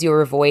because you're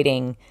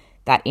avoiding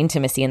that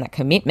intimacy and that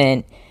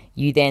commitment,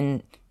 you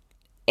then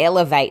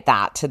elevate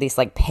that to this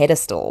like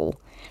pedestal.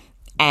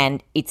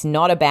 And it's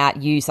not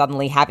about you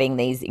suddenly having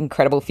these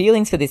incredible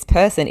feelings for this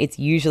person. It's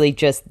usually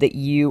just that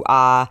you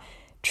are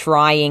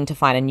trying to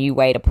find a new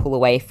way to pull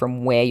away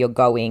from where you're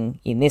going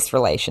in this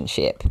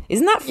relationship.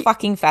 Isn't that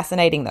fucking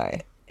fascinating though?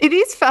 It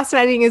is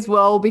fascinating as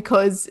well,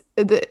 because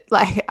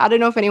I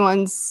don't know if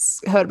anyone's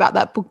heard about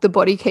that book, The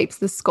Body Keeps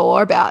the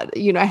Score, about,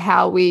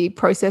 how we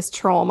process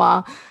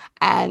trauma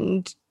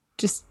and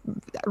just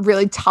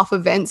really tough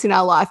events in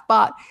our life.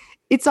 But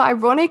it's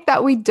ironic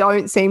that we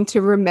don't seem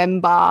to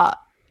remember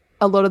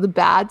a lot of the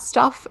bad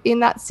stuff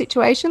in that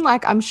situation.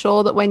 Like, I'm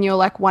sure that when you're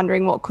like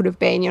wondering what could have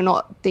been, you're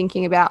not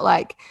thinking about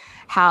like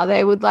how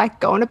they would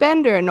like go on a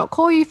bender and not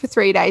call you for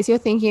 3 days. You're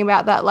thinking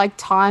about that like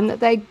time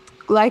that they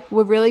like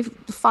were really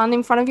fun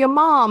in front of your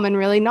mom and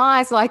really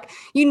nice. Like,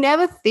 you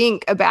never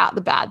think about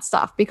the bad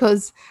stuff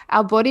because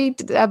our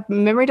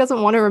memory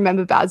doesn't want to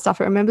remember bad stuff.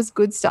 It remembers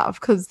good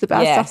stuff because the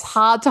bad stuff's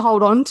hard to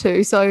hold on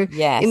to. So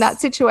in that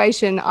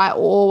situation, I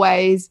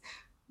always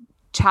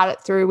chat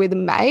it through with a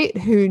mate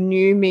who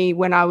knew me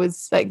when I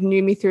was like,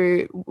 knew me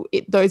through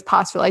those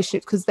past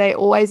relationships, because they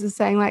always are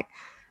saying like,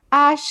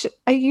 Ash,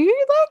 are you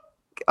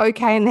like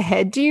okay in the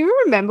head? Do you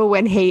remember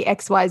when he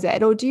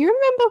XYZ, or do you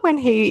remember when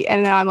he,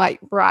 and then I'm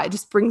like, right, it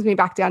just brings me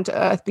back down to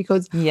earth,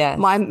 because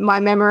my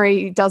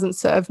memory doesn't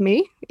serve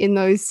me in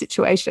those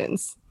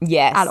situations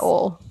at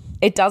all.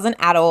 It doesn't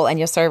at all. And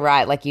you're so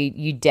right. Like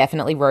you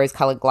definitely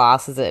rose-colored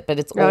glasses it, but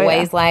it's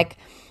always like,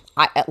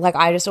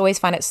 I just always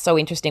find it so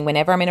interesting.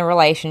 Whenever I'm in a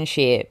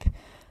relationship,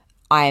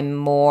 I'm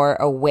more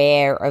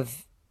aware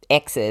of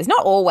exes.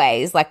 Not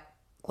always, like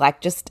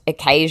just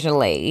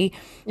occasionally.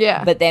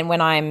 Yeah. But then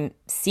when I'm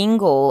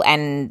single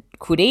and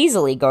could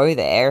easily go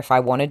there if I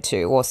wanted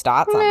to or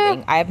start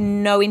something. I have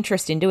no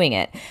interest in doing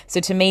it. So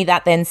to me,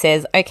 that then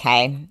says,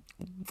 okay,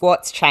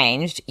 what's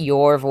changed?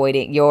 You're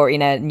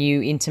in a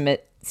new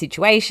intimate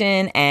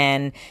situation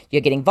and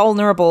you're getting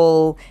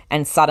vulnerable,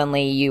 and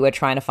suddenly you are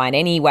trying to find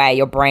any way.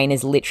 Your brain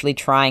is literally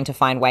trying to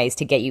find ways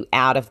to get you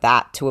out of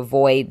that, to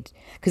avoid,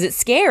 because it's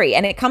scary,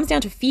 and it comes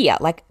down to fear.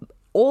 Like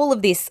all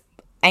of this,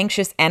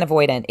 anxious and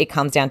avoidant, it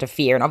comes down to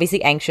fear. And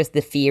obviously anxious,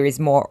 the fear is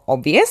more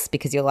obvious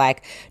because you're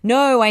like,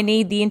 no, I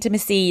need the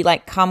intimacy,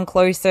 like come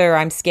closer,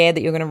 I'm scared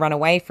that you're going to run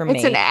away from me.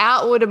 It's an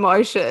outward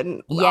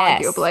emotion,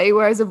 yes, arguably,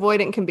 whereas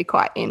avoidant can be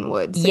quite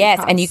inward. So yes,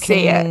 and you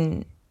see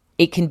can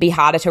it can be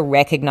harder to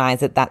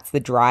recognize that that's the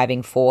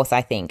driving force,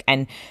 I think.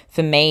 And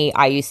for me,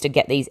 I used to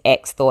get these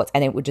X thoughts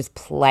and it would just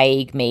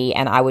plague me,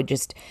 and I would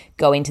just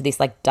go into this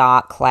like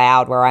dark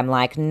cloud where I'm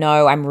like,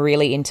 no, I'm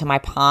really into my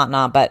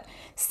partner, but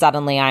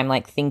suddenly I'm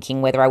like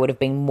thinking whether I would have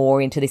been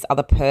more into this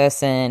other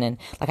person, and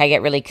like I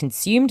get really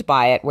consumed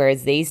by it.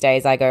 Whereas these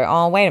days I go,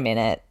 oh, wait a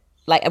minute.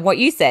 Like what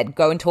you said,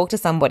 go and talk to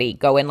somebody,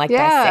 go and like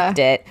dissect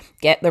it,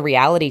 get the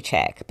reality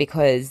check,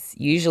 because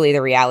usually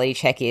the reality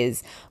check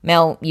is,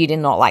 Mel, you did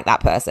not like that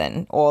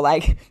person, or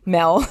like,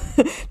 Mel,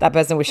 that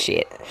person was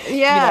shit.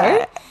 Yeah. You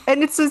know?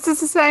 And it's just the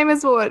same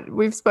as what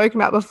we've spoken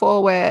about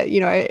before, where,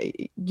 you know,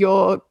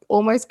 you're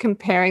almost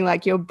comparing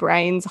like your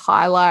brain's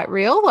highlight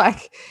reel.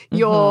 Like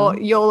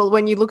you're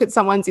when you look at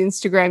someone's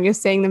Instagram, you're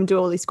seeing them do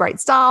all this great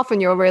stuff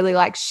and you're really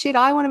like, shit,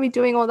 I want to be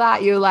doing all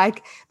that. You're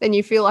like, then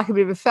you feel like a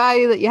bit of a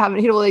failure that you haven't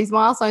hit all these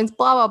milestones,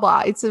 blah, blah,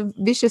 blah. It's a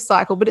vicious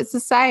cycle, but it's the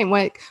same.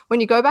 When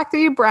you go back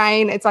through your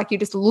brain, it's like you're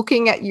just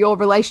looking at your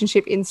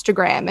relationship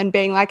Instagram and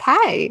being like,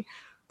 hey,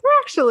 they're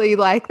actually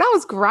like, that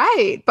was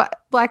great.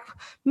 But like,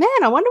 man,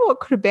 I wonder what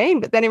could have been.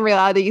 But then in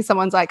reality,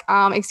 someone's like,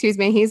 excuse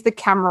me, here's the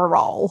camera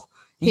roll.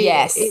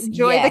 Yes.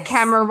 Enjoy the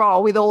camera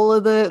roll with all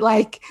of the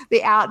like the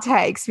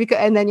outtakes.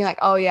 And then you're like,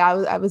 oh yeah,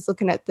 I was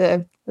looking at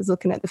the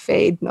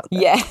feed.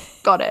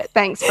 Got it.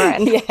 Thanks,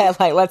 friend. Yeah,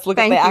 like let's look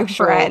at the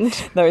actual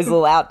those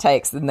little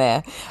outtakes in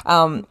there.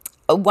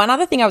 One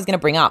other thing I was going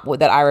to bring up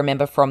that I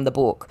remember from the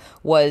book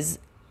was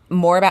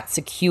more about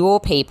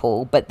secure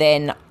people, but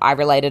then I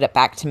related it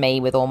back to me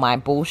with all my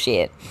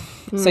bullshit.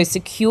 So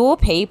secure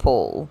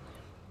people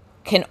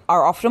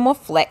are often more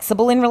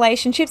flexible in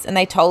relationships, and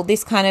they told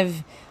this kind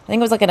of, I think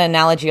it was like an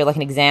analogy or like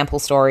an example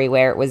story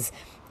where it was,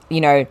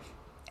 you know,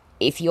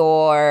 if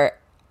you're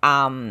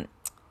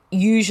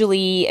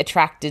usually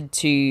attracted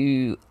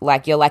to,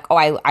 like, you're like, oh,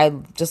 I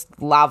just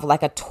love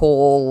like a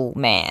tall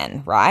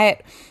man, right?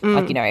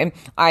 Like, you know,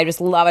 I just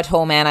love a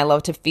tall man. I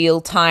love to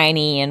feel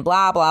tiny and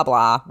blah, blah,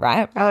 blah,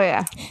 right? Oh,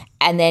 yeah.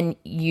 And then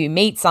you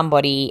meet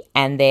somebody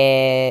and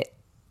they're,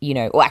 you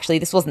know, well, actually,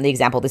 this wasn't the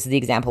example. This is the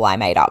example I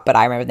made up, but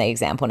I remember the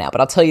example now.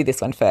 But I'll tell you this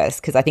one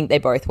first because I think they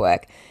both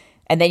work.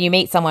 And then you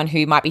meet someone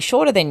who might be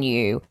shorter than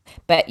you,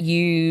 but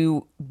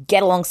you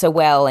get along so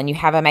well and you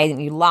have amazing,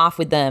 you laugh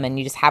with them and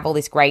you just have all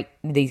these great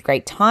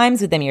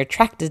times with them. You're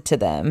attracted to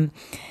them.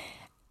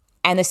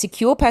 And the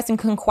secure person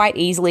can quite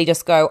easily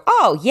just go,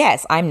 oh,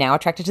 yes, I'm now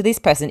attracted to this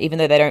person, even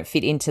though they don't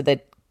fit into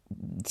the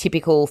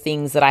typical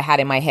things that I had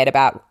in my head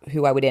about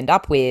who I would end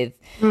up with.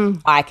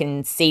 I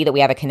can see that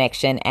we have a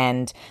connection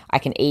and I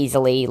can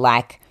easily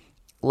like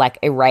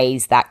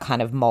erase that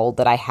kind of mold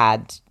that I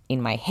had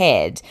in my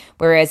head.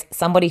 Whereas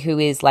somebody who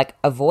is like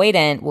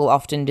avoidant will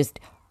often just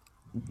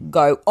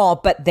go, oh,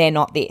 but they're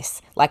not this.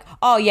 Like,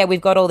 oh yeah,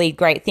 we've got all these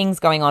great things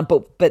going on,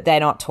 but they're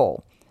not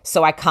tall,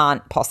 so I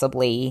can't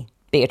possibly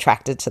be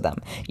attracted to them,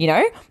 you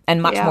know,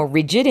 and much more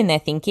rigid in their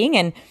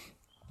thinking.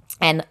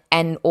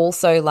 And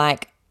also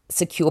like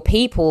secure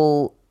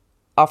people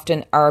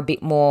often are a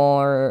bit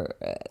more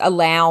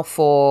allow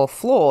for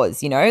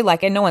flaws, you know,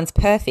 like, and no one's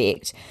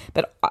perfect,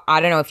 but I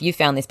don't know if you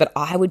found this, but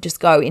I would just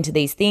go into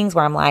these things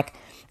where I'm like,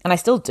 and I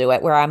still do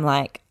it, where I'm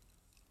like,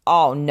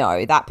 oh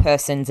no, that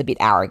person's a bit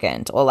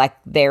arrogant, or like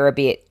they're a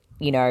bit,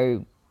 you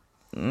know,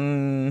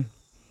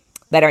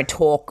 they don't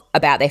talk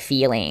about their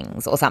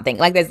feelings or something.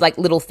 Like there's like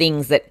little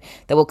things that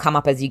will come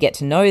up as you get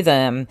to know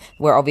them,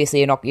 where obviously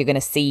you're going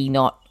to see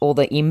not all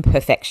the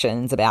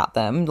imperfections about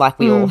them like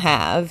we all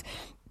have,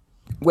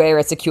 where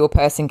a secure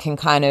person can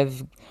kind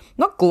of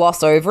not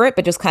gloss over it,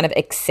 but just kind of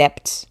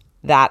accept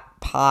that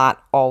part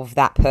of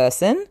that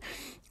person.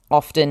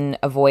 Often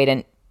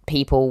avoidant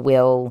people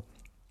will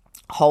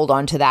hold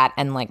on to that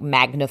and like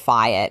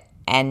magnify it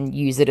and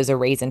use it as a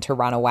reason to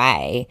run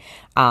away,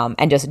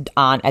 and just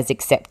aren't as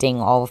accepting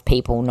of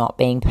people not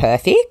being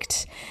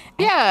perfect.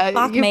 Yeah.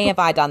 Fuck me, have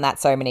I done that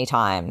so many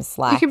times.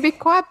 Like, you can be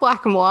quite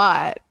black and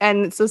white,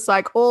 and it's just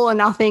like all or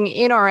nothing,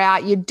 in or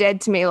out, you're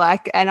dead to me.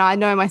 Like, and I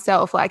know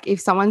myself, like if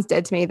someone's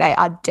dead to me, they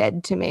are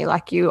dead to me.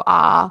 Like you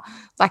are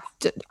like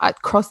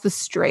across the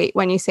street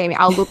when you see me,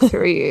 I'll look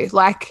through you.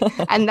 Like,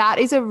 and that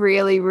is a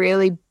really,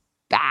 really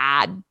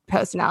bad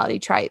personality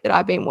trait that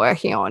I've been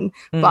working on.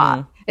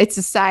 But it's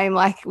the same,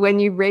 like when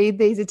you read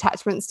these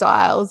attachment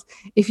styles,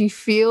 if you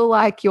feel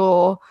like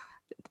you're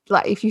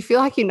like if you feel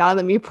like you're none of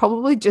them, you're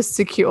probably just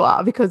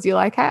secure because you're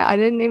like, hey, I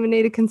didn't even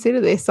need to consider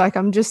this. Like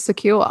I'm just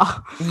secure.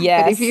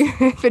 Yes.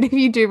 But if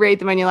you do read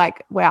them and you're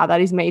like, wow,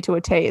 that is me to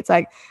a T, it's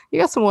like you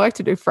got some work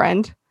to do,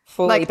 friend.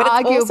 Fully. Like but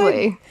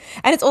arguably.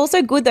 It's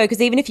also good though, because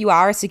even if you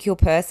are a secure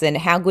person,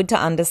 how good to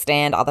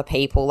understand other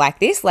people like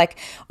this. Like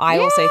I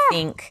also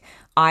think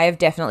I have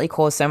definitely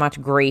caused so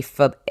much grief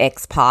for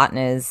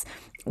ex-partners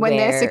when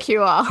they're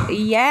secure.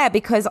 Yeah,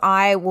 because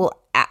I will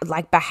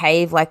like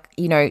behave like,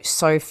 you know,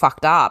 so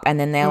fucked up, and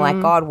then they're like,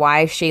 God,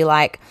 why is she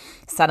like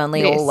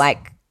suddenly all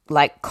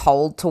like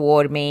cold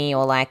toward me,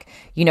 or like,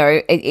 you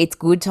know, it's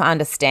good to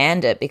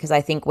understand it, because I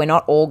think we're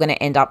not all going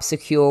to end up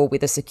secure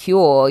with a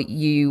secure.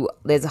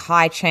 There's a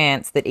high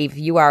chance that if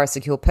you are a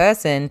secure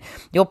person,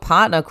 your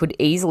partner could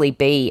easily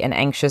be an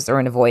anxious or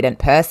an avoidant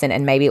person,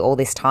 and maybe all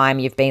this time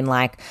you've been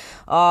like,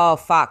 oh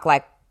fuck,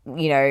 like,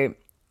 you know,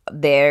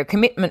 they're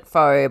commitment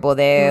phobe, or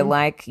they're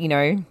like, you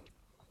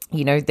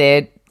know,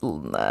 they're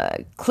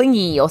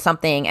clingy or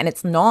something, and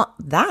it's not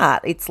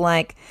that. It's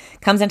like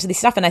comes down to this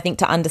stuff, and I think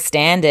to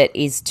understand it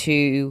is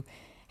to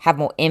have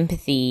more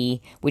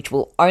empathy, which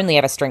will only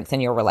ever strengthen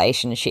your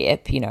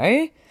relationship, you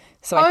know.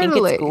 So I think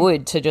it's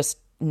good to just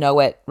know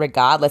it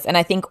regardless. And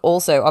I think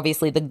also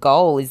obviously the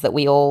goal is that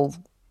we all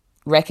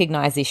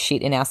recognize this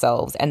shit in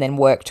ourselves and then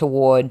work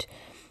toward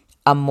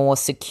a more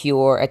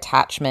secure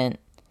attachment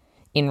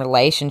in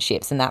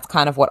relationships, and that's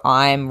kind of what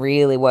I'm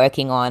really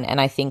working on. And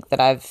I think that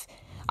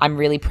I'm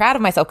really proud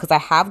of myself because I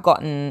have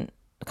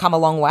come a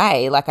long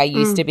way. Like I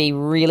used to be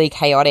really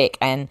chaotic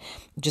and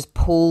just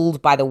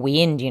pulled by the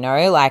wind, you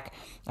know, like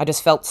I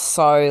just felt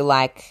so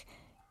like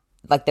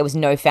there was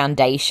no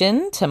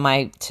foundation to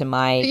my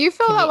you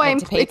feel that way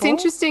it's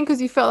interesting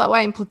because you felt that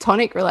way in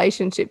platonic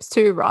relationships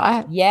too,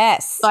 right?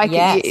 Yes. Like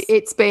yes.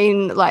 It's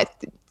been like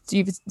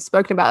you've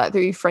spoken about that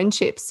through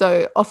friendships.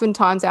 So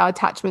oftentimes our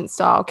attachment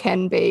style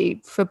can be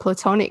for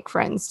platonic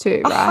friends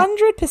too,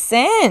 right?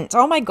 100%.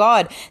 Oh my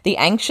God. The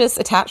anxious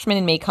attachment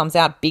in me comes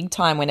out big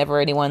time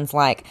whenever anyone's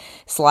like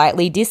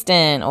slightly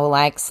distant or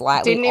like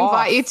slightly didn't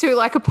invite you to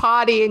like a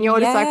party, and you're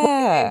just like,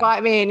 well,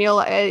 invite me, and you're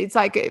like, it's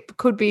like it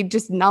could be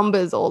just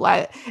numbers, or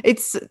like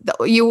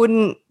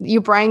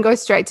your brain goes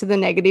straight to the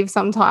negative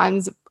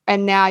sometimes.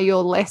 And now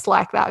you're less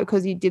like that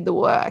because you did the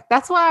work.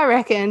 That's why I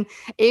reckon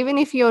even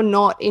if you're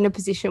not in a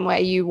position where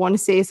you want to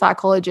see a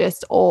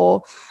psychologist,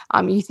 or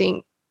you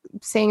think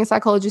seeing a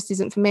psychologist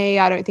isn't for me,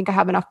 I don't think I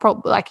have enough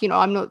like, you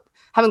know,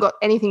 haven't got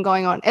anything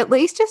going on, at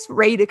least just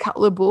read a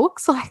couple of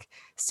books, like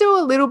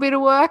still a little bit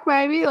of work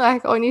maybe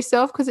like on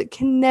yourself, because it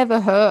can never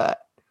hurt.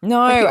 No,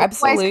 like,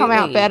 absolutely. Always come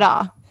out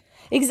better.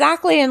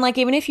 Exactly. And like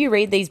even if you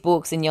read these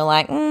books and you're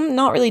like,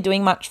 not really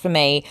doing much for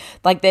me,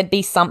 like there'd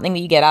be something that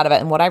you get out of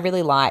it. And what I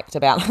really liked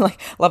about, like,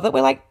 love that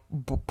we're like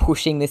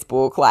pushing this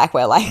book like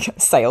we're like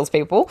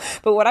salespeople,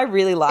 but what I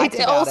really liked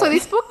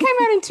this book came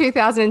out in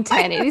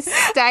 2010. It is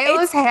stale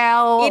as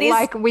hell. It is,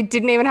 like we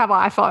didn't even have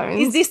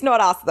iPhones. Is this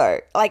not us though?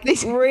 Like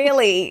this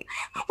really?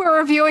 We're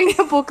reviewing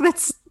a book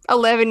that's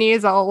 11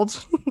 years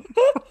old.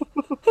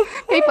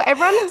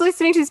 Everyone who's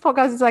listening to this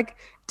podcast is like,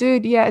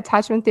 dude, yeah,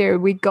 attachment theory,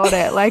 we got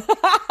it. Like,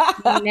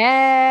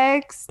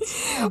 next.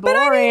 Boring. But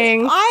I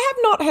mean,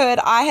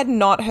 I had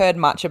not heard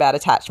much about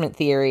attachment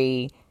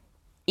theory.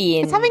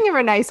 It's having a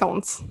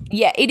renaissance.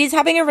 Yeah, it is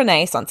having a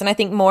renaissance. And I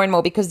think more and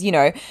more because, you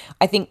know,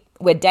 I think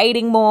we're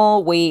dating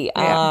more, we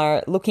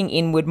are looking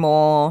inward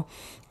more,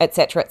 et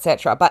cetera, et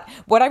cetera. But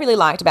what I really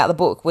liked about the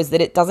book was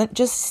that it doesn't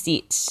just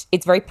sit,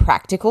 it's very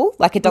practical.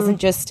 Like it doesn't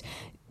just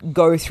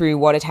go through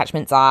what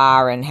attachments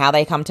are and how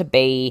they come to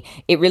be.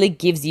 It really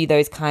gives you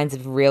those kinds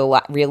of real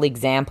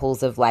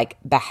examples of like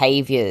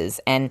behaviors.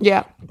 And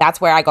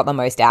that's where I got the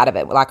most out of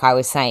it. Like I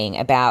was saying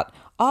about,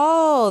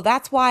 oh,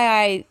 that's why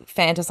I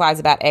fantasize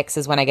about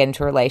exes when I get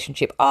into a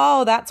relationship.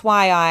 Oh, that's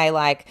why I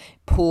like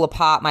pull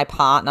apart my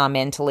partner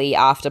mentally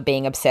after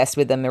being obsessed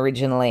with them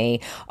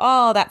originally.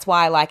 Oh, that's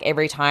why like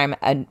every time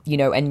a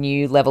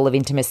new level of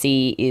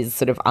intimacy is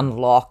sort of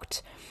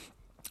unlocked,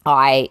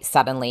 I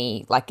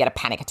suddenly like get a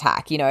panic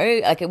attack, you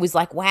know? Like it was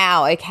like,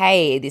 wow,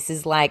 okay, this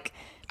is like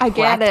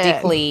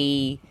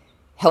practically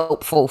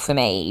helpful for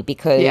me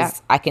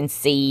because I can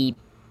see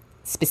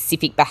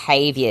specific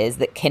behaviors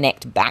that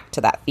connect back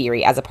to that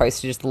theory as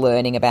opposed to just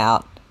learning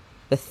about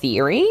the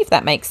theory, if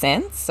that makes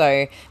sense. So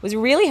it was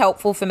really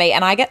helpful for me.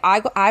 And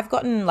I've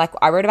gotten like,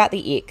 I wrote about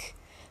the ick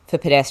for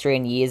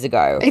pedestrian years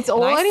ago. It's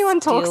all anyone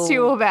talks to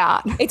you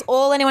about. It's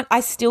all anyone. I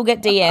still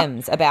get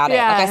DMs about it.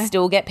 Like I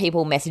still get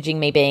people messaging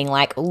me being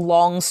like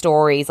long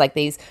stories, like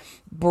these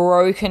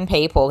broken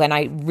people, and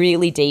I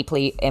really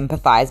deeply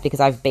empathize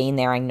because I've been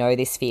there. I know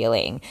this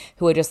feeling,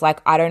 who are just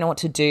like, I don't know what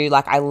to do.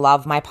 Like I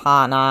love my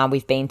partner.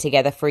 We've been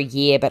together for a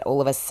year, but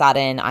all of a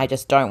sudden I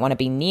just don't want to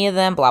be near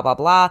them, blah, blah,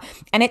 blah.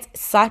 And it's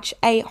such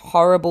a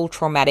horrible,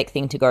 traumatic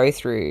thing to go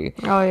through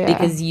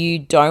because you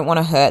don't want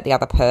to hurt the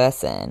other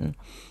person.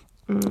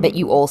 But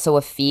you also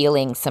are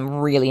feeling some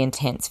really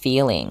intense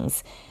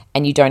feelings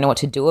and you don't know what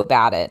to do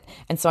about it.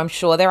 And so I'm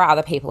sure there are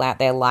other people out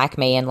there like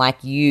me and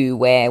like you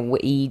where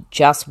we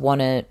just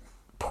want to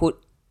put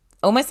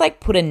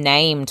a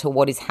name to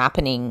what is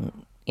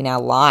happening in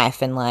our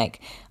life and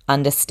like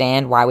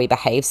understand why we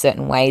behave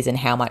certain ways and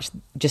how much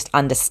just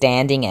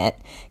understanding it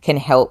can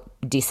help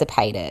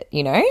dissipate it,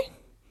 you know?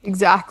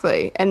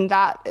 Exactly. And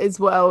that as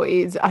well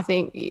is, I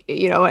think,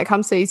 you know, when it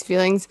comes to these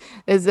feelings,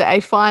 there's a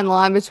fine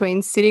line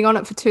between sitting on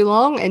it for too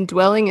long and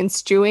dwelling and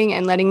stewing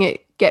and letting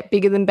it get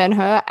bigger than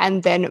Ben-Hur.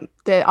 And then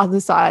the other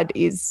side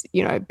is,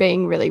 you know,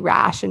 being really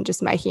rash and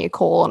just making a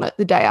call on it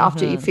the day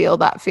after you feel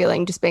that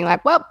feeling, just being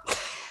like, well,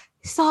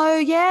 so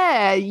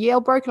yeah, you're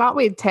broken up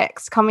with,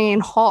 text coming in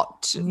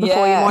hot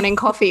before your morning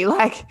coffee.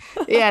 Like,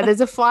 yeah,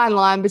 there's a fine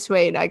line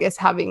between, I guess,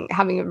 having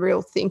a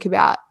real think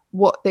about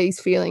what these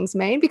feelings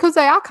mean, because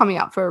they are coming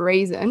up for a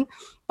reason,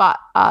 but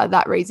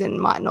that reason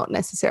might not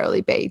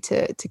necessarily be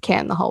to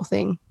can the whole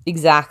thing.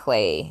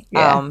 Exactly.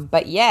 Yeah.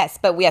 But yes,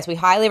 we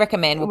highly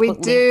recommend. We'll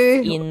put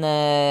links in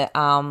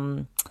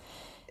the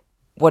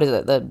what is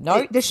it? The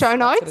notes? The show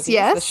notes,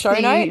 yes. The show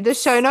notes. The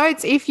show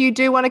notes. If you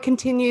do want to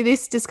continue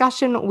this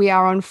discussion, we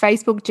are on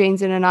Facebook,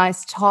 Jeans and a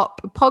Nice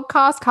Top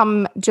podcast.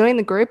 Come join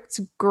the group. It's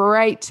a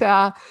great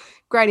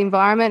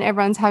environment.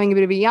 Everyone's having a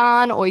bit of a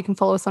yarn, or you can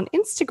follow us on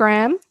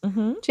Instagram,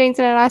 Jeans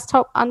and a Nice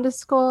Top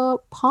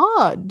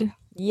 _pod.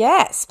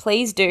 Yes,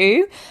 please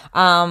do.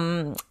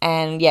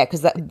 And yeah,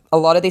 because a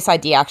lot of this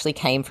idea actually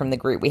came from the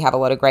group. We have a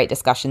lot of great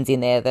discussions in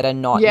there that are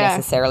not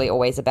necessarily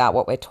always about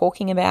what we're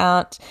talking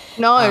about.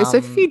 No, so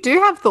if you do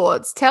have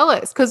thoughts, tell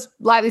us, because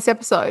like this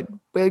episode,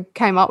 we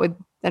came up with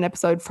an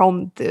episode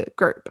from the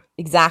group.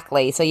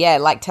 Exactly. So yeah,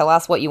 like tell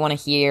us what you want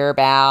to hear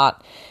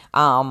about.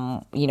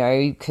 You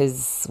know,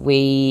 because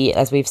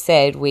as we've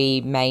said,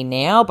 we may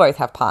now both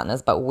have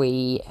partners, but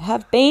we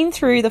have been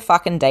through the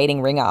fucking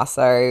dating ringer,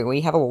 so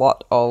we have a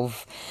lot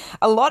of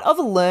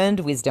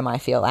learned wisdom, I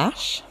feel,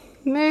 Ash.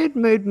 Mood.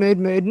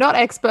 Not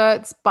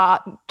experts,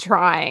 but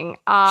trying.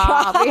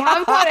 We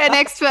have got an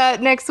expert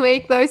next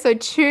week, though, so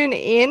tune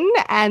in,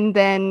 and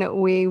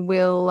then we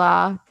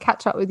will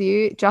catch up with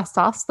you, just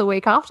us, the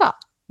week after.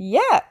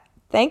 Yeah.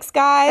 Thanks,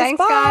 guys.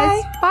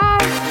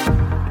 Bye.